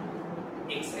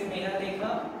 एक्सरे मेरा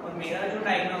देखा, और मेरा जो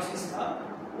डायग्नोसिस था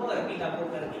वो अर्पिता को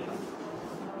कर दिया.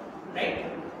 Right?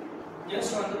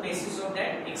 Just on the basis of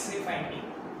that x ray finding.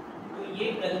 तो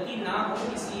ये गलती ना हो,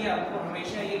 इसलिए आपको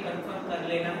हमेशा ये कंफर्म कर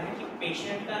लेना है कि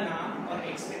पेशेंट का नाम और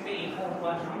एक्सरे पे लिखा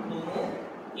हुआ नाम दोनों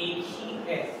एक ही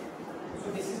है.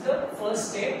 So this is the first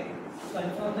step.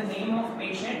 Confirm the name of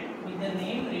patient with the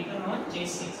name written on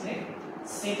chest x ray.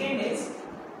 Second is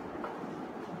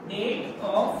date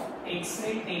of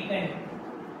x ray taken.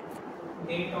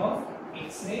 Date of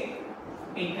x ray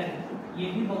taken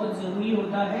ये भी बहुत जरूरी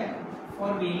होता है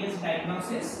for various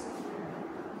diagnosis.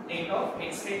 Date of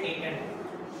x ray taken.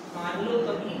 मान लो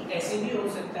कभी ऐसे भी हो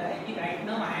सकता है कि right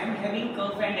now I am having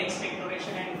cough and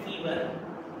expectoration and fever.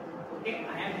 Okay,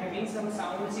 I am having some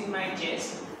sounds in my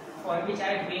chest for which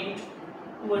I went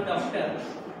to a doctor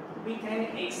with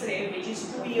an x ray which is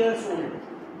 2 years old.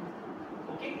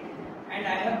 Okay, and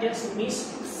I have just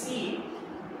missed to see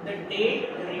the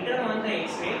date written on the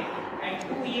X-ray, and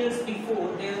 2 years before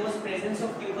there was presence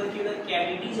of tubercular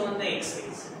cavities on the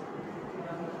X-rays.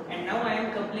 And now I am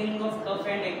complaining of cuff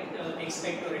and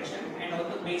expectoration, and on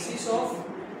the basis of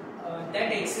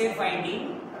that X-ray finding,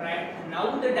 right, now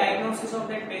the diagnosis of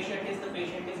that patient is the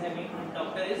patient is having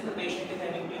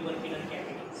tubercular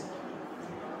cavities.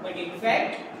 But in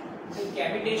fact, the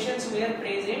cavitations were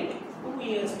present 2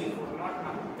 years before, not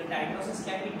now. The diagnosis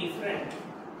can be different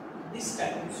this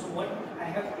time. So what I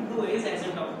have to do is, as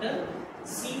a doctor,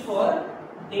 see for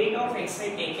date of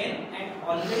X-ray taken and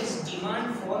always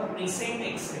demand for recent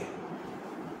X-ray.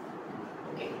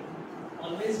 Okay,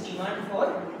 always demand for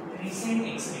recent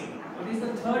X-ray. What is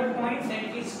the third point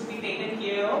that is to be taken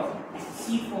care of?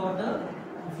 See for the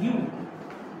view.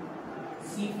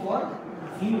 See for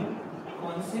view.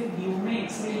 कौन से view में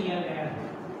x ray लिया गया है?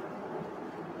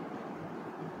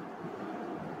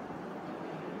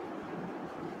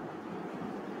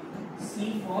 See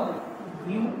for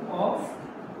view of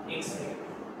X-ray.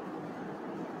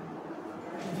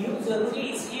 View जरूरी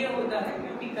इसलिए होता है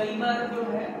क्योंकि कई बार जो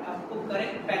है आपको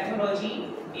करेक्ट पैथोलॉजी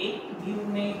एक व्यू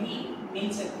में ही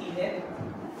मिल सकती है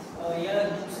या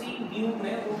दूसरी व्यू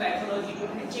में वो पैथोलॉजी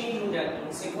जो है चेंज हो जाती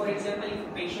है. से for example,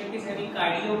 if patient is having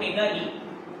cardiomegaly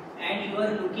and you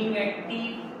are looking at the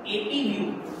AP view,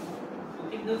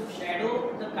 okay, the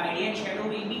cardiac shadow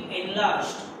will be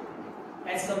enlarged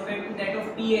as compared to that of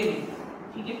PA view.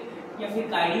 ठीक है, या फिर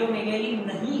कार्डियोमेगाली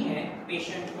नहीं है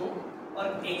पेशेंट को और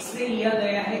x ray लिया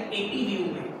गया है AP व्यू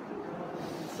में,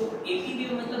 तो AP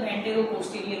व्यू मतलब entero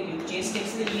posterior view. Chest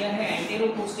x ray लिया है एंटेरो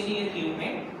पोस्टीरियर व्यू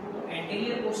में, तो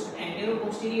एंटेरो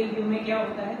पोस्टीरियर व्यू में क्या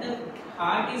होता है, the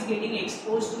heart is getting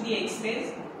exposed to the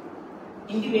X-rays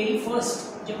in the very first.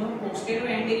 जब हम पोस्टेरो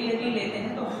एंटीरियरली लेते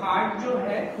हैं तो हार्ट जो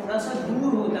है थोड़ा सा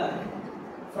दूर होता है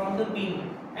from the beam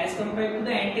as compare to the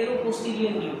entero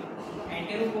posterior view.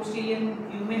 Entero posterior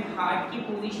view में हार्ट की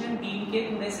पोजीशन बीम के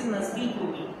थोड़े से नजदीक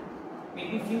होगी, may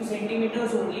be few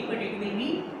centimetres only, but it will be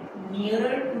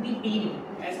nearer to the beam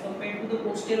as compare to the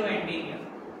पोस्टेरो anterior.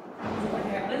 So what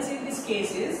happens in this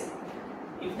case is,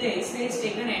 if the X-ray is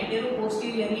taken anterior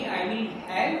posteriorly, I will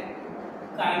have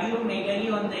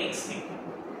cardiomegaly on the X-ray,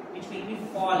 which will be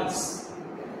false.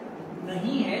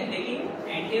 नहीं है, लेकिन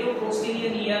entero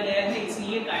posterior लिया गया है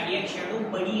इसलिए cardiac shadow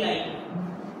बड़ी आई.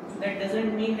 So that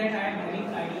doesn't mean that I am having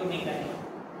cardiomegaly,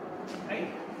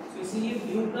 right? So इसीलिए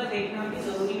view का देखना भी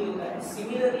जरूरी होता है.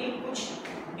 सिमिलरली कुछ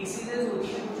डिसीजेज होती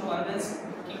है, कुछ ऑर्गन्स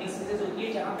की डिसीजेज होती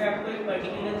है जहाँ पे आपको एक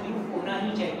पर्टिकुलर व्यू होना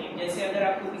ही चाहिए. जैसे अगर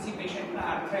आपको किसी पेशेंट का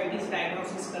आर्थराइटिस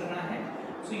डायग्नोसिस करना है,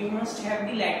 so you must have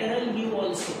the lateral view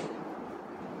also.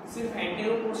 सिर्फ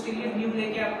एंटेरो पोस्टीरियर व्यू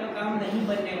लेके आपका काम नहीं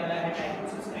बनने वाला है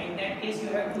डायग्नोसिस का. In that case you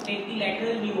have to take the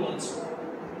lateral view also.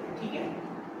 ठीक है,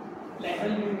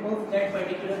 lateral view of that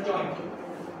particular joint.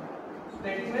 So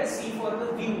that is why C for the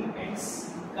view and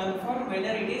confirm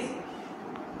whether it is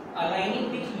aligning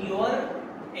with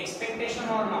your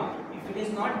expectation और not. If it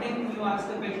is not, then you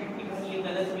ask the patient कि भाई ये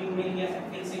गलत view मिल गया है,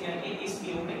 फिर से जाके इस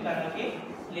व्यू में करा के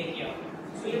लेके आओ.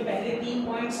 सो ये पहले 3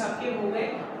 पॉइंट्स आपके हो गए,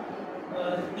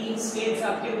 3 स्टेप्स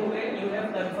आपके हो गए. You have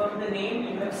confirm the name,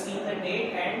 you have seen the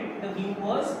date and the view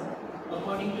was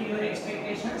according to your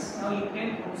expectations. Now you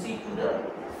can proceed to the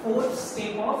 4th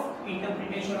step of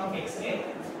interpretation of x ray,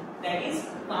 that is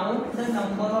count the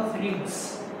number of ribs.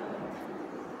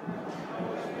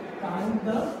 Count the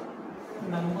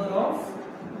number of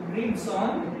ribs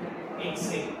on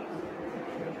x ray,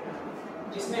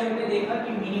 जिसमें हमने देखा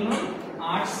कि minimum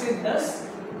 8 से 10,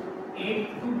 8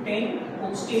 to 10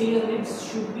 posterior ribs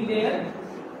should be there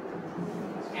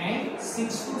and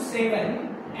 6 to 7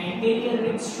 anterior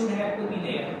ribs should have to be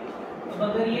there. अब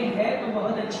अगर ये है तो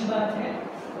बहुत अच्छी बात है.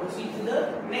 Proceed to the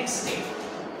next step.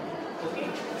 Okay?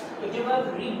 तो जब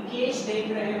आप रिब केज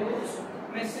देख रहे हो,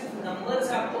 मैं सिर्फ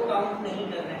नंबर्स आपको काउंट नहीं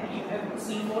कर रहे हैं. You have to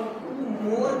see for 2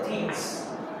 more things.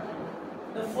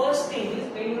 The first thing is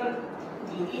when you are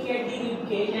looking at the rib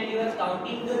cage and you are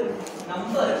counting the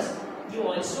numbers, you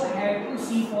also have to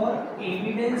see for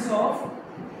evidence of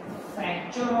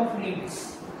fracture of ribs.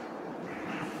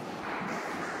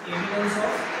 Evidence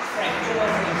of fracture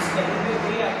of ribs. कहीं पे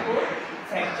कोई आपको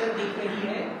fracture दिख रही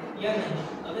है या नहीं?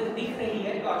 अगर दिख रही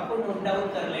है तो आपको नोट डाउन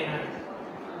कर लेना है.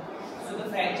 So the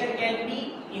fracture can be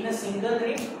in a single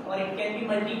rib or it can be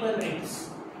multiple ribs.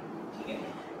 ठीक है,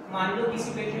 मान लो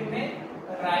किसी पेशेंट में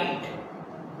राइट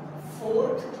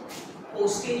 4th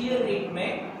पोस्टीरियर रिब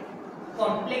में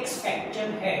कॉम्प्लेक्स फ्रैक्चर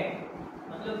है,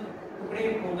 मतलब टुकड़े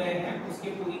हो गए हैं, उसके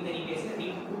पूरी तरीके से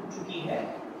रिब टूट चुकी है.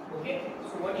 Okay,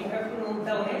 so what you have to note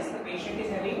down is the patient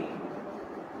is having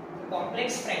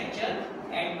complex fracture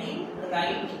at the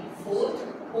right 4th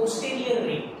posterior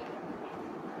rib.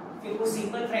 फिर वो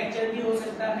सिंपल फ्रैक्चर भी हो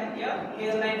सकता है या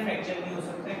हेयरलाइन फ्रैक्चर भी हो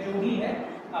सकता है, जो भी है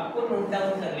आपको नोट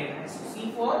डाउन कर लेना है. सो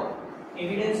सी for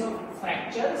evidence of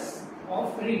fractures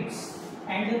of ribs.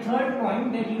 And the third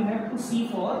point that you have to see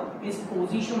for is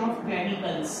position of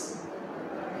clavicles.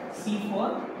 See for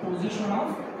position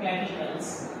of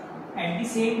clavicles. At the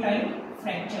same time,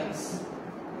 fractures.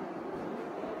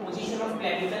 Position of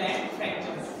clavicle and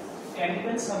fractures.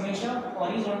 Clavicles हमेशा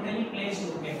horizontally placed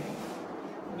होते हैं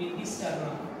with this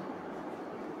sternum.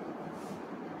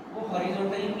 वो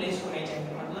horizontally placed होने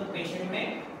चाहिए. मतलब patient में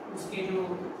उसके जो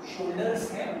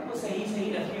शोल्डर्स हैं वो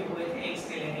सही रखे हुए थे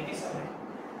एक्सरे लेने के समय.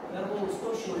 अगर वो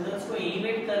उसको शोल्डर्स को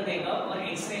एलिवेट कर देगा और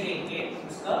एक्सरे लेके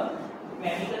उसका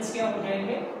क्लैविकल्स क्या हो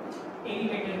जाएंगे,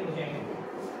 एलिवेटेड हो जाएंगे.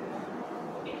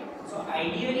 So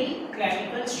ideally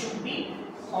clavicles should be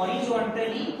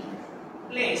horizontally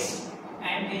placed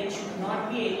and there should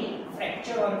not be any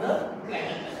fracture on the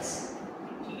clavicles.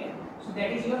 ठीक है. So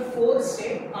that is your fourth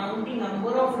step. Count the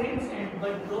number of ribs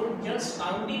but don't just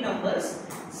count the numbers.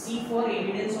 See for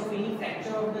evidence of any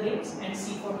fracture of the ribs and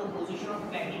see for the position of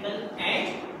clavicle and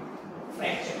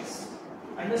fractures.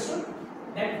 Understood?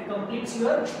 That completes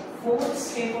your fourth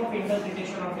step of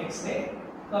interpretation of X-ray.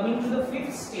 Coming to the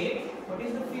fifth step. What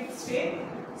is the fifth step?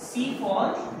 See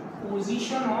for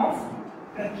position of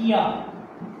trachea.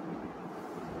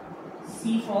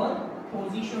 See for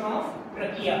position of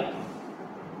trachea.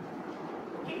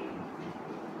 Okay.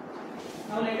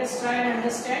 Now let us try and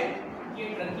understand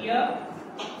ये trachea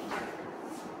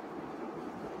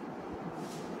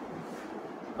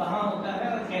कहाँ होता है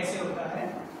और कैसे होता है.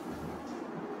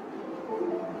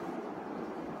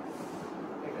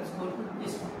 Let us go to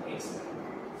this X-ray.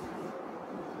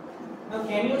 Now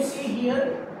can you see here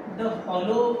the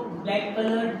hollow black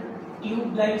colored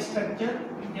tube-like structure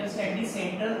just at the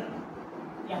center?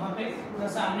 यहाँ पे पूरा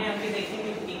सामने आके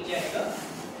देखेंगे दिख जाएगा.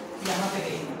 यहाँ पे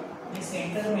देखना ये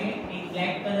सेंटर में एक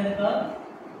ब्लैक कलर का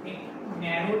एक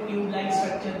नैरो ट्यूब-like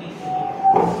स्ट्रक्चर दिख रही है.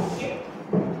 Okay,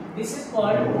 this is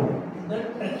called the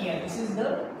trachea. This is the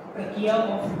trachea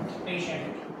of patient.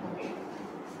 Okay,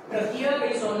 trachea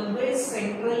is always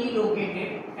centrally located,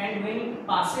 and when it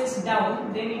passes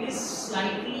down, then it is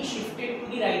slightly shifted to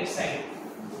the right side,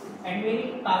 and when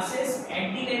it passes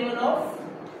at the level of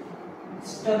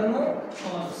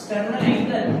sternal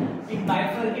angle, it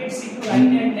bifurcates into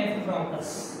right and left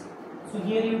bronchus. So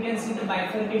here you can see the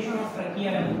bifurcation of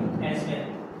trachea as well.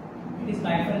 It is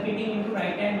bifurcating into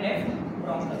right and left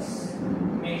bronchus,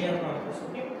 major bronchus.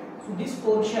 Okay, so this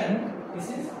portion, this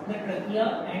is the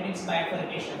trachea and its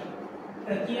bifurcation.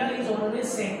 Trachea is always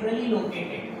centrally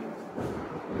located.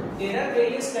 There are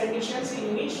various conditions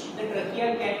in which the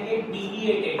trachea can get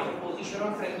deviated. The position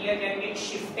of trachea can get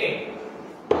shifted.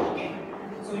 Okay,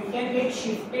 so it can get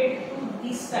shifted to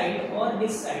this side or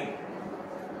this side.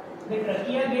 The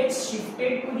trachea gets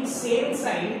shifted to the same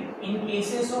side in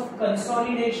cases of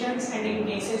consolidations and in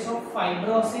cases of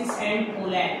fibrosis and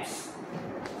collapse.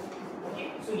 Okay,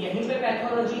 so यहीं पे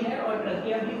pathology है और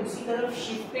trachea भी उसी तरफ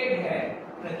shifted है.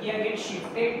 Trachea gets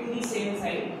shifted to the same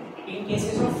side in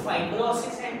cases of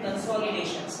fibrosis and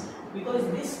consolidations because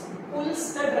this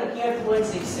pulls the trachea towards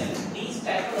itself. These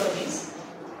pathologies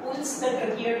pulls the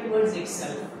trachea towards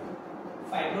itself.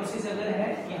 Fibrosis अगर है,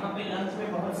 यहाँ पे लंग्स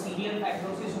में बहुत सीवियर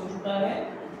फाइब्रोसिस हो चुका है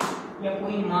या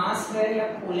कोई मास है या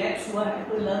कोलैप्स हुआ है,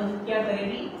 तो लंग क्या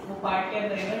करेगी, वो पार्ट क्या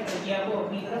करेगा, ट्रकिया को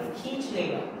अपनी तरफ खींच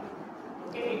लेगा.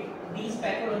 Okay, these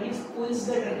pathologies pulls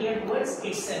the trachea towards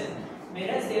itself.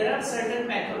 Whereas there are certain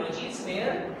pathologies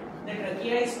where the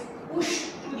trachea is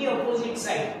pushed to the opposite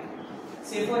side.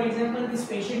 Say for example, this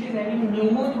patient is having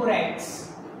pneumothorax.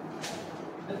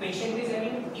 The patient is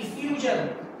having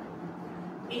effusion.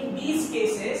 In these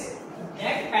cases,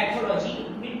 that pathology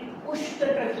will push the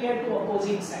trachea to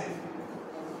opposite side.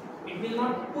 It will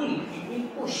not pull, it will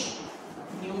push.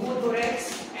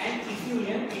 Pneumothorax and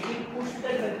effusion, it will push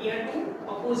the trachea to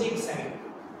opposite side.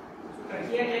 So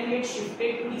trachea can get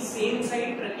shifted to the same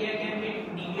side, trachea can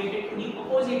get deviated to the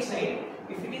opposite side.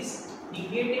 If it is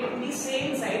deviated to the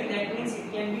same side, that means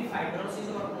it can be fibrosis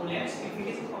or collapse. If it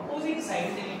is opposite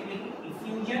side, then it will be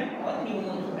effusion or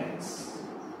pneumothorax.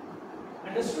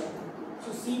 Understood?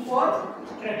 So C for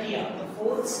trachea. The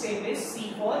fourth step is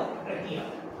C for trachea.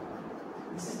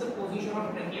 This is the position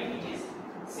of trachea which is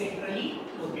centrally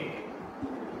located.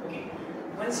 Okay.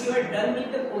 Once you are done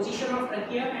with the position of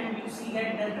trachea and you see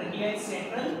that the trachea is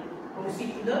central,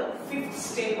 proceed to the fifth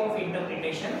step of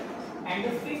interpretation. And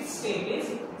the fifth step is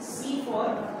C for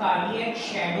cardiac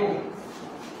shadow.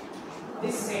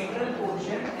 This central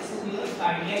portion, this is your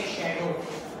cardiac shadow.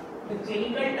 The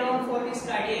clinical term for this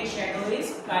cardiac shadow is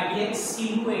cardiac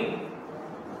silhouette.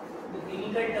 The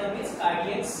clinical term is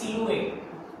cardiac silhouette.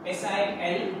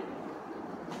 SILHOUETTE.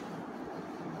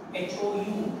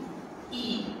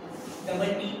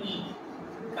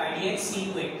 Cardiac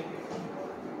silhouette.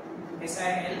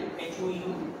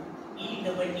 SILHOUETTE,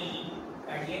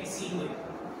 cardiac silhouette.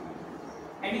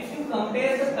 And if you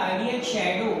compare the cardiac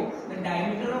shadow, the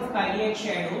diameter of cardiac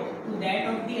shadow to that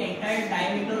of the entire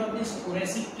diameter of this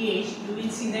thoracic cage, you will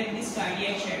see that this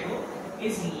cardiac shadow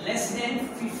is less than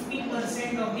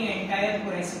 50% of the entire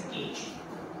thoracic cage.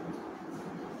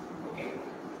 Okay.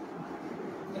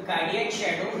 The cardiac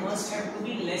shadow must have to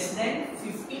be less than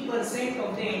 50%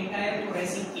 of the entire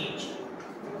thoracic cage.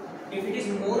 If it is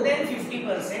more than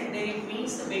 50%, then it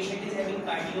means the patient is having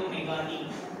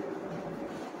cardiomegaly.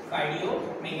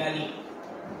 Cardiomegaly.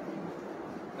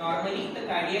 Normally, the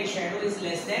cardiac shadow is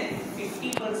less than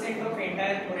 50% of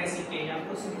entire thoracic cage.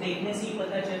 आपको सिर्फ देखने से ही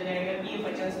पता चल जाएगा कि ये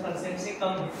 50% से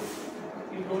कम है.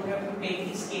 You don't have to take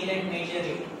the scale and measure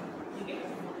it. ठीक है?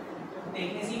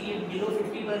 देखने से ये below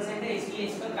 50% है, इसलिए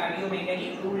इसका cardiomegaly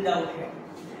ruled out है.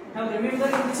 Now remember,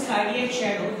 in this cardiac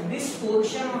shadow, this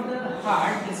portion of the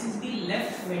heart, this is the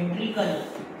left ventricle.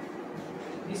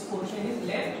 This portion is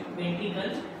left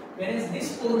ventricle, whereas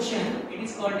this portion, it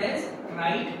is called as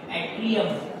right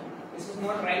atrium. This is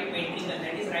not right ventricle,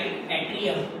 that is right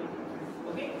atrium.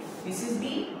 Okay, this is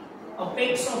the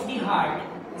apex of the heart.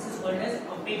 This is called as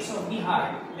apex of the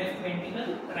heart. Left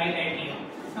ventricle, right atrium.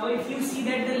 Now, if you see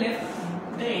that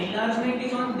the enlargement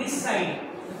is on this side.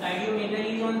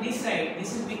 Cardiomegaly is on this side.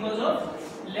 This is because of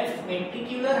left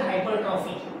ventricular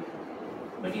hypertrophy.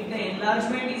 But if the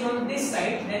enlargement is on this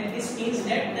side, then this means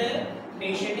that the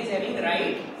patient is having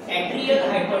right atrial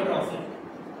hypertrophy.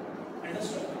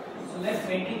 Understood? So left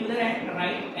ventricular and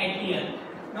right atrial.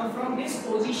 Now from this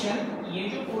position, ये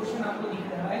जो portion आपको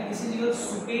दिख रहा है, this is your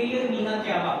superior vena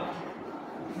cava.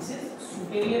 This is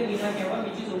superior vena cava,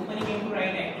 which is opening into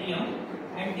right atrium.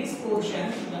 And this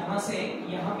portion, यहाँ से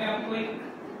यहाँ पे आपको एक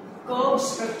curved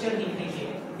structure दिखेगी.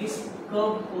 This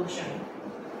curved portion.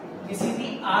 This is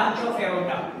the arch of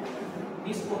aorta.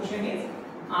 This portion is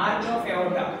arch of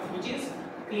aorta, which is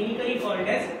clinically called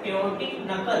as aortic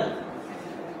knuckle.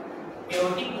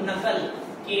 Aortic knuckle.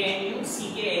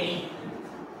 KNUCKLE.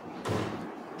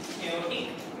 Aortic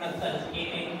knuckle.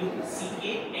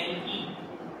 KNUCKLE.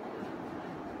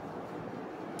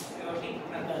 Aortic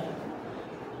knuckle.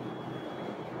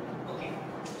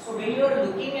 So when you are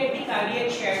looking at the cardiac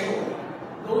shadow,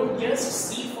 don't just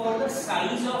see for the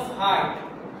size of heart.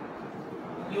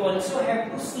 You also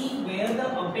have to see where the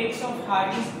apex of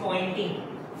heart is pointing,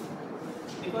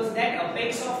 because that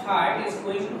apex of heart is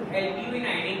going to help you in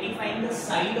identifying the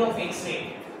side of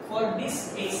X-ray. For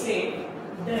this X-ray,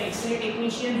 the X-ray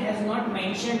technician has not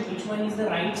mentioned which one is the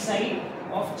right side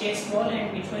of chest wall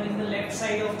and which one is the left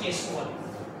side of chest wall.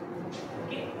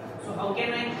 So how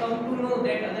can I come to know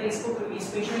that अगर इस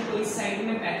patient को इस side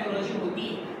में pathology होती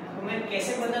तो मैं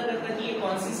कैसे पता करता कि ये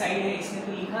कौन सी साइड है? इसमें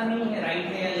तो लिखा नहीं है राइट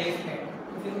है या लेफ्ट है,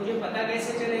 तो फिर मुझे पता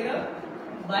कैसे चलेगा?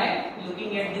 By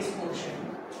looking at this portion,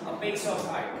 apex of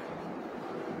heart.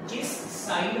 जिस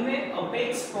साइड में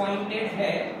अपेक्स पॉइंटेड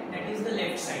है, that is the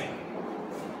left side.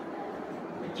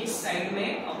 जिस साइड में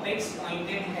अपेक्स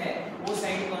पॉइंटेड है, वो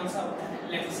साइड कौन सा होता है?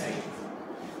 Left side.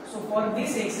 So for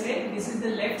this X-ray, this is the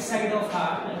left side of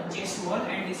chest wall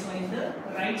and this one is the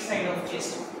right side of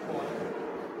chest wall.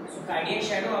 So cardiac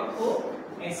shadow आपको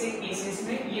ऐसे cases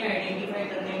में ये आइडेंटिफाई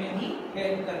करने में भी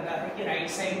हेल्प करता है कि राइट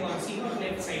साइड कौन सी और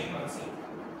लेफ्ट साइड कौन सी,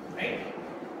 right?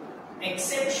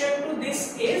 Exception to this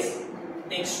is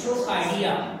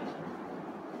dextrocardia.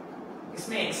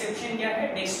 इसमें एक्सेप्शन क्या है?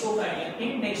 Dextrocardia.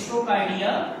 In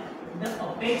dextrocardia the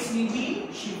apex will be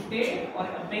shifted or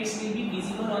apex will be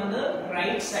visible on the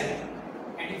right side,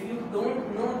 and if you don't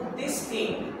know this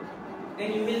thing, then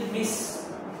you will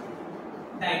misdiagnose.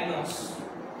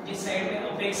 जिस side में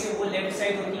apex है वो left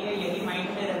side होती है, यही mind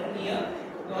में रख लिया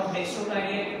तो आप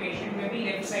डेक्स्ट्रोकार्डिया के पेशेंट में भी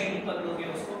लेफ्ट साइड ही पकड़ोगे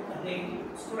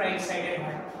उसको राइट साइडेड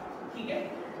हार्ट. ठीक है,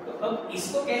 तो अब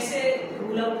इसको कैसे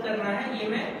रूल आउट करना है ये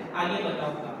मैं आगे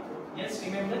बताऊंगा. Just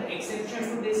remember, exception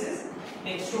to this is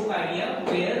dextrocardia,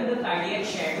 where the cardiac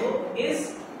shadow is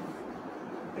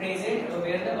present,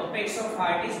 where the apex of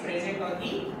heart is present on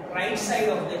the right side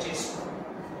of the chest.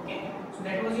 Okay, so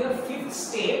that was your fifth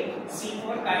step. C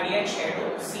for cardiac shadow,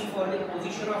 C for the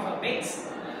position of apex,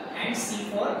 and C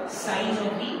for size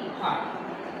of the heart.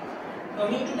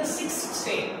 Coming to the sixth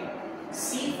step,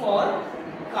 C for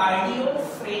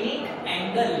cardiophrenic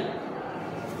angle.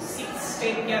 Sixth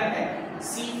step क्या है?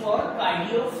 C for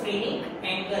cardiophrenic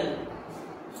angle.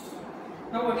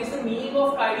 Now what is the meaning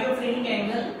of cardiophrenic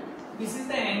angle? This is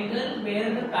the angle where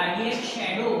the cardiac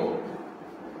shadow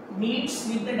meets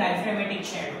with the diaphragmatic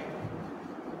shadow.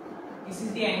 This is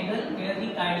the angle where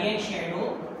the cardiac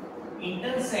shadow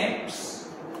intercepts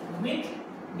with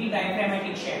the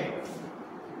diaphragmatic shadow.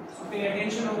 So pay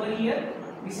attention over here.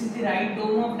 This is the right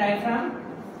dome of diaphragm,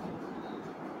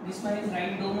 this one is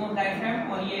right dome of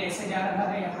diaphragm, और ये ऐसे जा रहा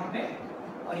है यहाँ पे,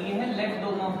 और ये है left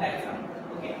dome of diaphragm.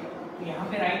 Okay, तो यहाँ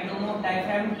पे राइट डोम ऑफ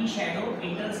डायफ्राम की शैडो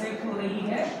इंटरसेक्ट हो रही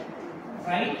है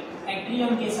राइट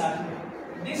एट्रियम के साथ में।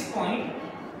 This point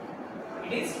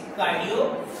it is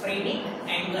cardiophrenic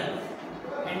angle,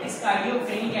 and this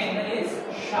cardiophrenic angle is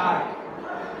sharp.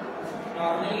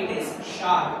 Normally it is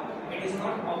sharp, it is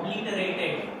not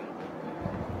obliterated.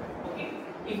 Okay,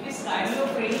 if this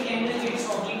cardiophrenic angle gets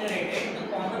obliterated, the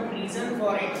common reason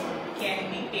for it can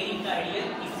be pericardial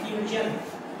effusion.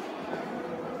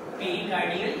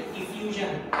 Pericardial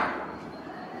effusion.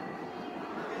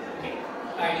 Okay,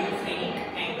 cardiophrenic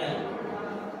angle.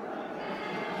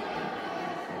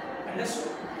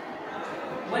 Understood?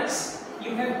 Once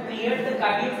you have cleared the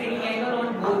cardiophrenic angle on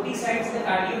both the sides, the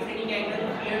cardiophrenic angle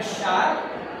appears sharp.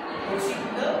 Proceed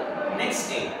to the next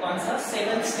step. कौन सा?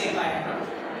 Seventh step आएगा।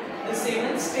 The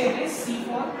seventh step is C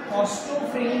for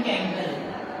costophrenic angle.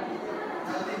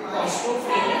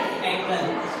 Costophrenic angle.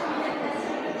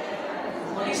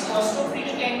 What is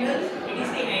costophrenic angle? It is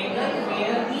the angle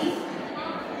where the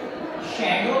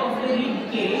shadow of the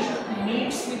rib cage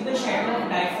meets with the shadow of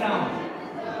diaphragm.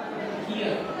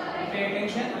 Here, pay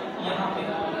attention. यहाँ पे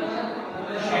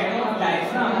shadow of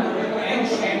diaphragm and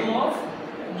shadow of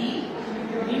the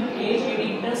rib cage, it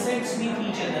intersects with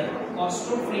each other.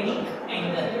 Costophrenic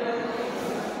angle.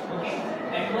 Okay,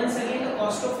 and once again the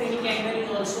costophrenic angle is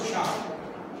also sharp,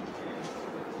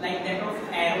 like that of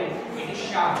arrow. It is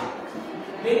sharp.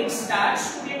 When it starts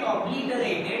to get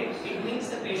obliterated, it means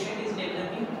the patient is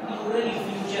developing pleural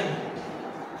effusion.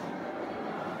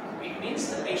 It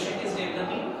means the patient is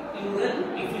developing pleural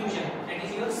effusion. That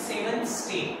is your seventh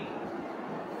step.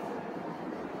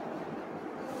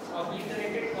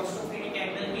 Obliterated costophrenic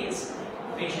angle means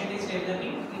patient is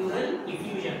developing pleural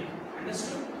effusion.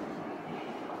 Understood?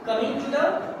 Coming to the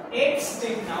eighth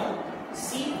step now.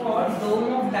 C for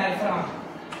dome of diaphragm.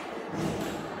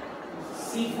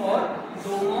 C for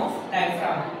dome of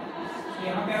diaphragm.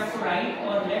 यहाँ पे आपको right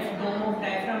और left dome of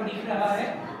diaphragm दिख रहा है।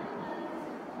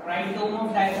 Right dome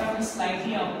of diaphragm is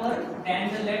slightly upper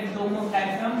than the left dome of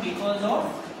diaphragm because of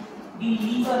the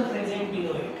lever present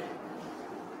below it.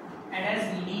 And as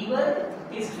lever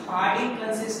is hard in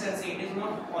consistency, it is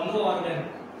not hollow organ.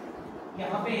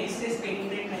 यहाँ पे access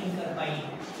penetrate नहीं कर पाई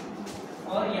है,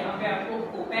 और यहाँ पे आपको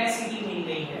opacity मिल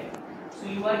गई है. So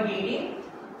you are gaining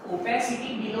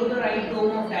opacity below the right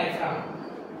dome of diaphragm.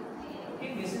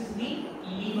 Okay, this is the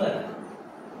lever.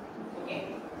 Okay,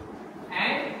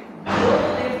 and below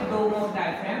the left dome of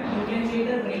diaphragm you can get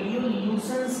a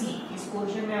radiolucency. इस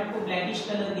पोर्शन में आपको blackish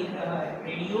colour दिख रहा है,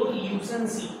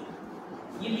 radiolucency.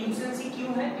 ये ल्यूसेंसी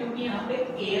क्यों है? क्योंकि यहाँ पे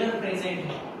एयर प्रेजेंट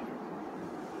है।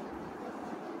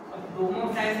 अब डोम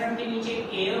ऑफ डायफ्राम के नीचे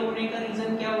एयर होने का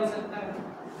रीजन क्या हो सकता है?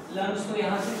 लंग्स तो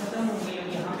यहाँ से खत्म हो गए, अब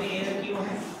यहाँ पे एयर क्यों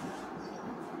है?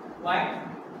 Why?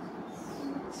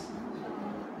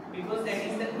 Because that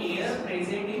is the air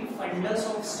present in fundus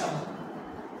of stomach.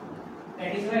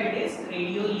 That is why it is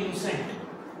radiolucent.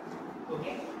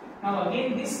 Okay. Now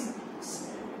again this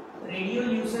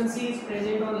radiolucency is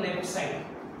present on left side.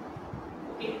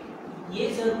 Okay. ये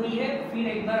जरूरी है फिर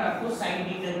एक बार आपको साइड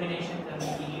डिटर्मिनेशन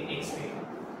करने के लिए x ray.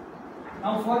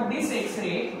 Now for this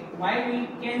X-ray, why we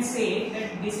can say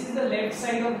that this is the left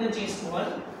side of the chest wall?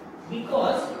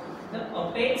 Because the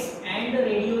apex and the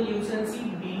radiolucency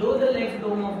below the left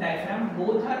dome of diaphragm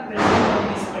both are present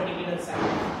on this particular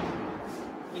side,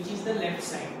 which is the left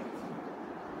side.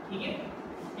 ठीक है,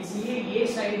 इसलिए ये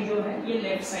side जो है ये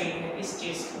left side है इस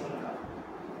chest wall का।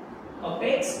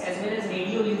 Apex as well as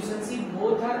radiolucency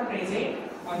both are present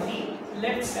on the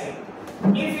left side.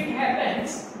 If it happens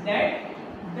that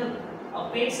the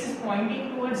apex is pointing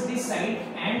towards this side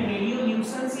and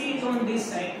radiolucency is on this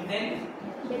side, then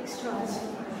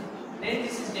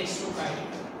this is dextrocardia,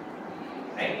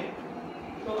 right?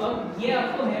 तो अब ये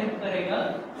आपको help करेगा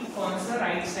कि कौन सा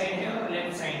right side है और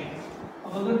लेफ्ट साइड है।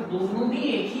 अब अगर दोनों भी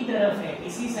एक ही तरफ है,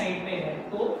 इसी साइड पे है,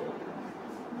 तो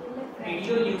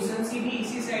रेडियोल्यूसेंसी भी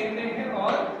इसी साइड पे है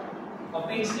और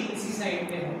अपेक्स भी इसी साइड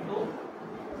पे है, तो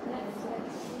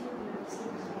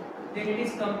then it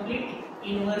is complete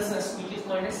inversus which is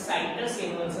called as situs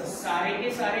inversus. सारे के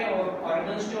सारे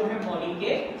ऑर्गन्स जो है बॉडी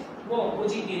के वो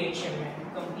ऑपोजिट डायरेक्शन में है,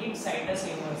 कंप्लीट साइटस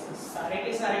इनवर्सस, सारे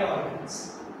के सारे ऑर्गन्स।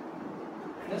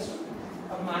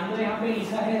 अब मान लो यहाँ पे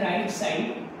लिखा है राइट साइड,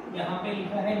 यहाँ पे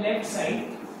लिखा है लेफ्ट साइड,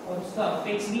 और उसका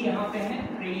अपेक्स भी यहाँ पे है,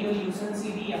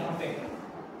 रेडियोल्यूसेंसी भी यहाँ पे है,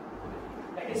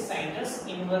 that is sites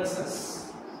inversus.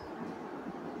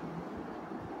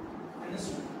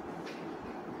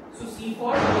 So C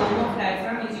for dome of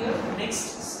diaphragm is your next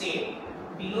step.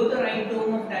 below the right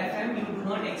dome of diaphragm you do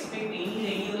not expect any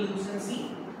radiolucency,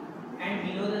 and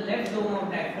below the left dome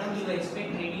of diaphragm you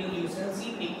expect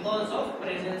radiolucency because of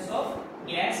presence of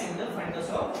gas in the fundus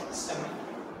of stomach.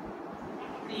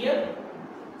 Clear?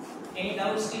 Any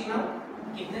doubts till now?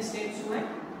 कितने steps हुए?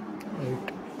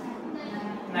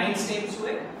 9 steps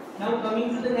हुए. Now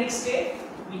coming to the next step,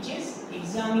 which is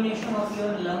examination of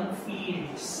your lung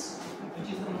fields, which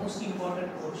is the most important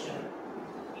portion.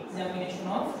 Examination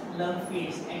of lung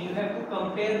fields, and you have to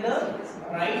compare the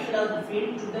right lung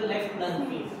field to the left lung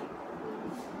field.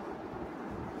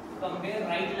 Compare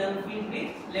right lung field with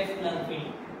left lung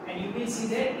field, and you will see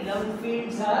that lung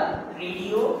fields are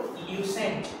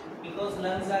radiolucent because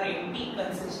lungs are empty,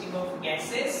 consisting of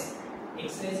gases.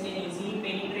 X-rays can easily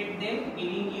penetrate them,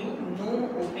 giving you no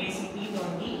opacities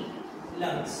on the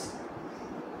lungs.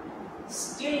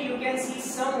 Still, you can see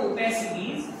some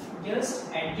opacities just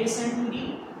adjacent to the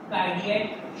cardiac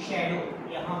shadow.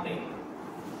 यहाँ पे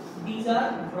these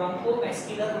are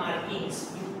bronchovascular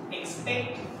markings. You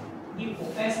expect the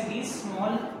opacities,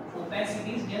 small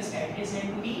opacities just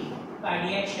adjacent to the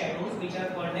cardiac shadows, which are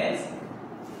called as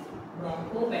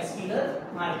bronchovascular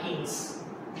markings.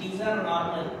 These are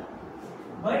normal,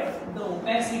 but the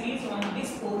opacities on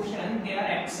this portion they are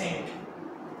absent.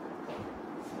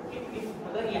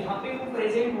 अगर यहाँ पे वो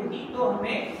present होती तो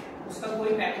हमें उसका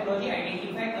कोई pathology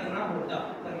identify करना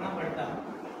पड़ता,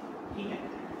 ठीक है,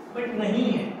 बट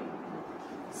नहीं है.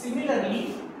 Similarly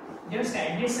just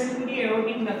adjacent to the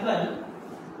aortic नकल,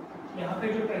 यहाँ पे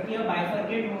जो ट्रकिया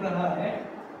बाइफरकेट हो रहा है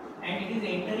and it is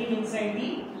entering inside the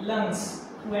lungs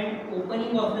through an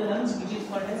opening of the lungs which is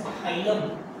called as hilum.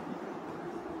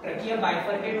 Trachea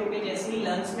bifurcate होकर जैसे ही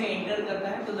लंग्स में एंटर करता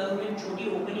है तो लंग में छोटी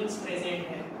ओपनिंग्स प्रेजेंट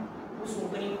है, उस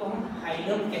ओपनिंग को हम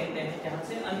हाइलम कहते हैं, जहां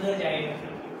से अंदर जाएगा.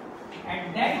 At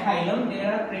that hilum there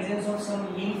are presence of some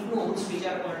lymph nodes which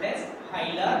are called as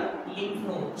hilar lymph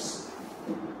nodes.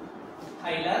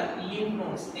 Hilar lymph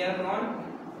nodes, they are not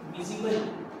visible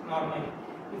normally.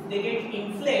 If they get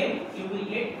inflamed, you will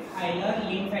get hilar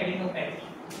lymphadenopathy.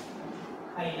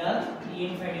 Hilar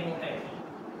lymphadenopathy.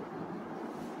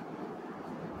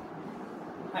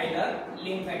 Hilar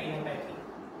lymphadenopathy.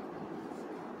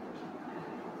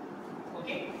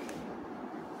 Okay.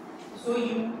 So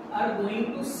you are going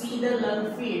to see the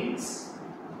lung fields,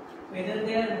 whether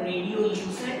they are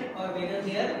radiolucent or whether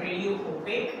they are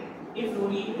radiopaque. If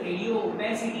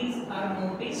radiopacities are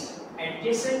noticed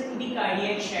adjacent to the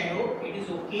cardiac shadow, it is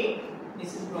okay.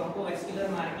 This is bronchovascular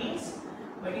markings.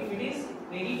 But if it is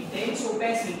very dense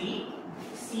opacity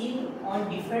seen on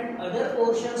different other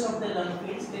portions of the lung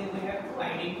fields, then we have to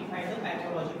identify the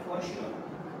pathology for sure.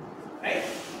 Right?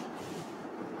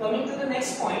 Coming to the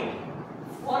next point.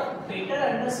 For better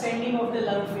understanding of the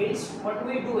lung fields, what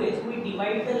we do is we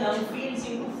divide the lung fields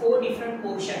into 4 different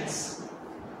portions.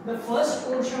 The first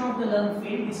portion of the lung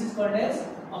field, this is called as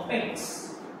apex.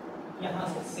 यहाँ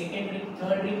से second rib,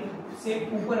 third rib से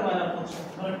ऊपर वाला portion,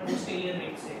 third posterior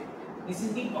rib से. This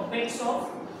is the apex of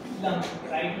lung,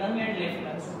 right lung and left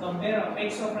lung. So compare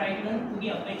apex of right lung to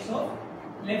the apex of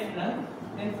left lung.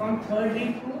 Then from third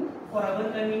rib to, for our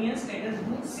convenience, let us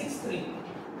do sixth rib.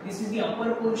 This is the upper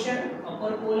portion,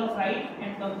 upper pole of right,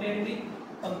 and compare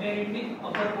it with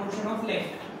upper portion of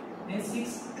left. Then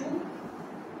 6th to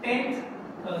 10th,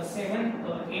 7th,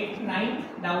 8th,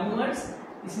 9th downwards.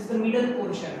 This is the middle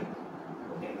portion.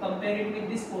 Okay, compare it with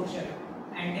this portion.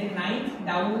 And then 9th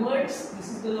downwards. This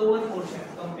is the lower portion.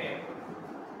 Compare.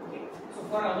 Okay. So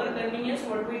for our convenience,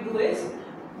 what we do is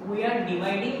we are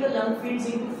dividing the lung fields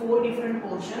into 4 different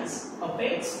portions: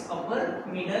 apex, upper,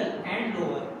 middle, and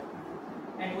lower.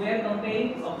 And we are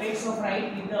comparing apex of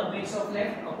right with the apex of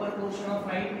left, upper portion of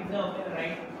right with the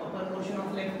upper portion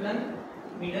of left lung,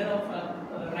 middle of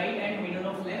right and middle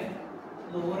of left,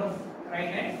 lower of right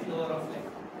and lower of left,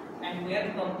 and we are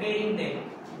comparing them.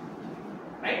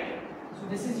 Right? So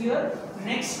this is your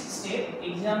next step,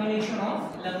 examination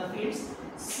of lung fields.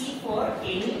 See for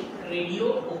any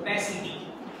radio opacity.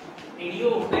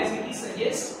 Radio opacity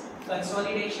suggests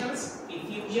consolidations,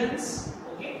 effusions,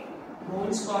 okay,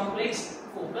 Brown's complex,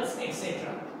 focus,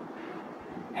 etc.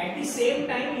 At the same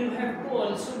time, you have to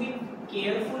also be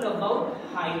careful about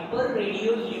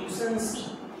hyperradiolucency.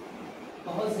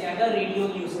 बहुत ज्यादा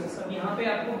रेडियोल्यूसेंस. अब यहाँ पे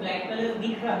आपको black colour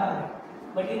दिख रहा है,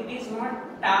 but it is not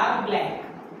tar black.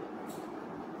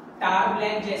 Tar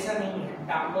black जैसा नहीं है,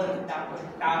 टार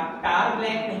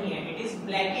ब्लैक नहीं है. It is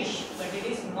blackish, but it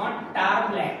is not tar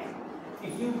black.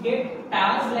 If you get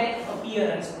tar black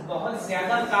appearance, बहुत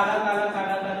ज्यादा काला काला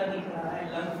काला काला दिख रहा है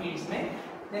लंग फील्ड्स में,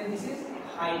 देन दिस इज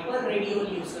हाइपर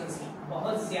रेडियोल्यूसेंसी.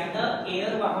 बहुत ज्यादा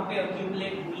एयर वहां पे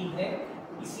अक्यूमुलेट हुई है,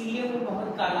 इसीलिए वो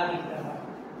बहुत काला दिख रहा है.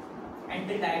 and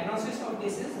the diagnosis of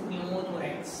this is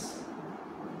pneumothorax.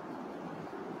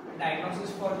 The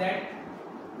diagnosis for that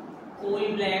coal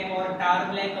black or tar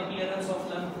black appearance of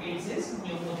lung fields is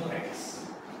pneumothorax.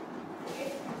 Okay,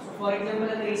 so for example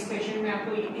अगर इस पेशेंट में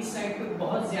आपको इस साइड पे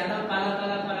बहुत ज्यादा काला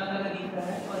काला काला काला दिख रहा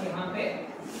है और यहाँ पे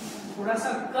थोड़ा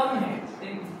सा कम है,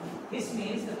 then this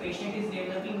means the patient is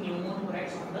developing pneumothorax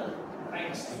on the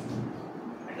right side.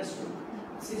 Understood?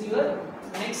 This is your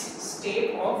next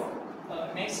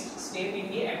step in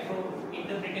the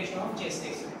interpretation of chest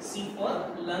X-ray. C for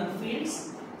lung fields,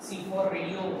 C for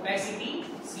radio opacity,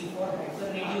 C for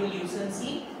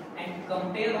hyperradiolucency, and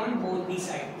compare on both the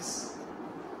sides.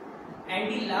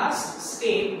 And the last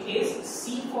step is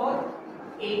C for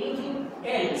anything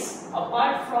else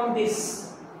apart from this.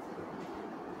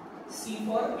 C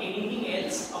for anything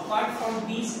else apart from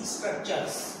these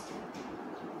structures.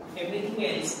 Everything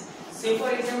else. Say for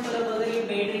example अगर ये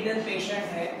bed रीडन patient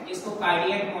है जिसको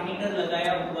cardiac monitor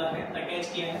लगाया हुआ है, attach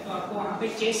किया है, तो आपको वहाँ पे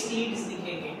चेस्ट लीड्स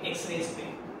दिखेंगे एक्सरेज पे.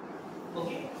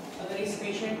 ओके, अगर इस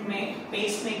पेशेंट में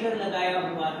पेसमेकर लगाया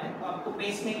हुआ है तो आपको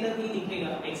पेसमेकर भी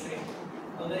दिखेगा एक्सरे.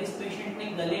 अगर इस पेशेंट ने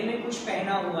गले में कुछ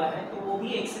पहना हुआ है तो वो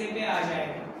भी एक्सरे पे आ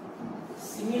जाएगा.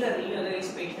 सिमिलरली अगर इस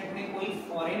पेशेंट ने कोई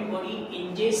फॉरेन बॉडी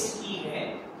इंजेस्ट की है,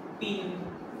 पिन,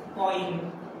 कॉइन,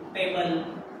 पेबल,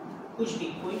 कुछ भी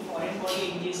कोई फॉरेन बॉडी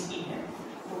इंजेस्ट की है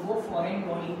तो वो फॉरेन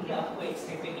बॉडी भी आपको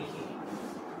एक्सरे पे दिखेगी.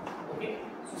 Okay,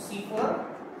 so C for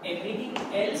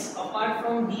everything else apart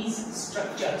from these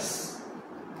structures.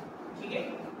 ठीक है,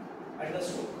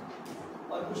 अंडरस्टूड.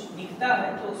 और कुछ दिखता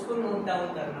है तो उसको नोट डाउन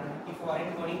करना है कि फॉरेन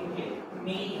बॉडी मुझे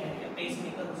मिली है या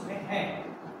पेसमेकर उसमें है.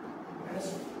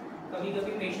 अंडरस्टूड. कभी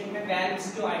कभी पेशेंट में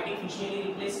वैल्व्स जो आर्टिफिशियली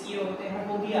रिप्लेस किए होते हैं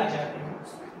वो भी आ जाते हैं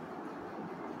उसमें.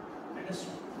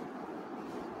 Understood.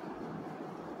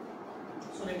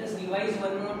 So let us revise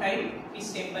one more time कि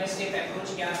स्टेप बाय स्टेप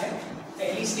अप्रोच क्या है.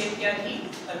 पहली स्टेप क्या थी?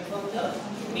 Confirm the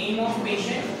name of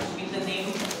patient with the name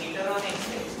later on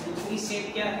x ray. दूसरी स्टेप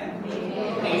क्या है?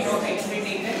 Date of x ray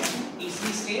taken.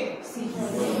 तीसरी स्टेप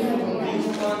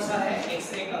व्यू कौन सा है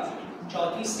एक्सरे का.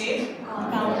 चौथी step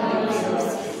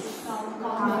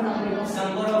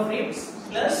number of ribs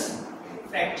plus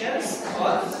fractures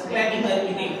और क्लैविकल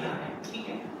देखना है. ठीक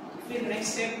है, फिर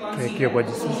नेक्स्ट स्टेप कौन सी है?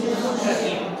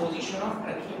 Position of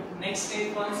ट्रकियम. नेक्स्ट स्टेप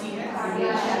कौन सी है?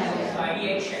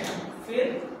 कार्डियक शैक. फिर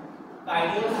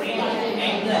कार्डियोफ्रेनिक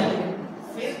एंगल,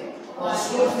 फिर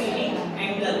ऑस्टियोफ्रेनिक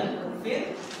एंगल, फिर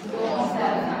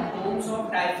डोम्स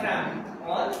ऑफ डायफ्राम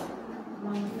और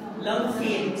लंग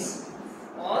फील्ड्स,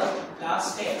 और last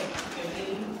step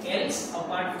everything else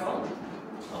apart from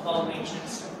above mentioned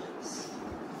structures.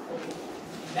 Okay,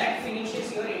 that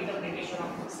finishes your interpretation of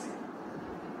this.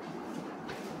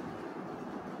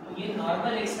 ये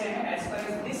नॉर्मल एक्सरे है. As far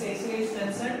as this x ray is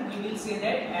concerned we will say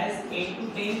that as 8 to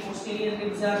 10 posterior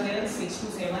ribs are there, 6 to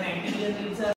 7 anterior ribs are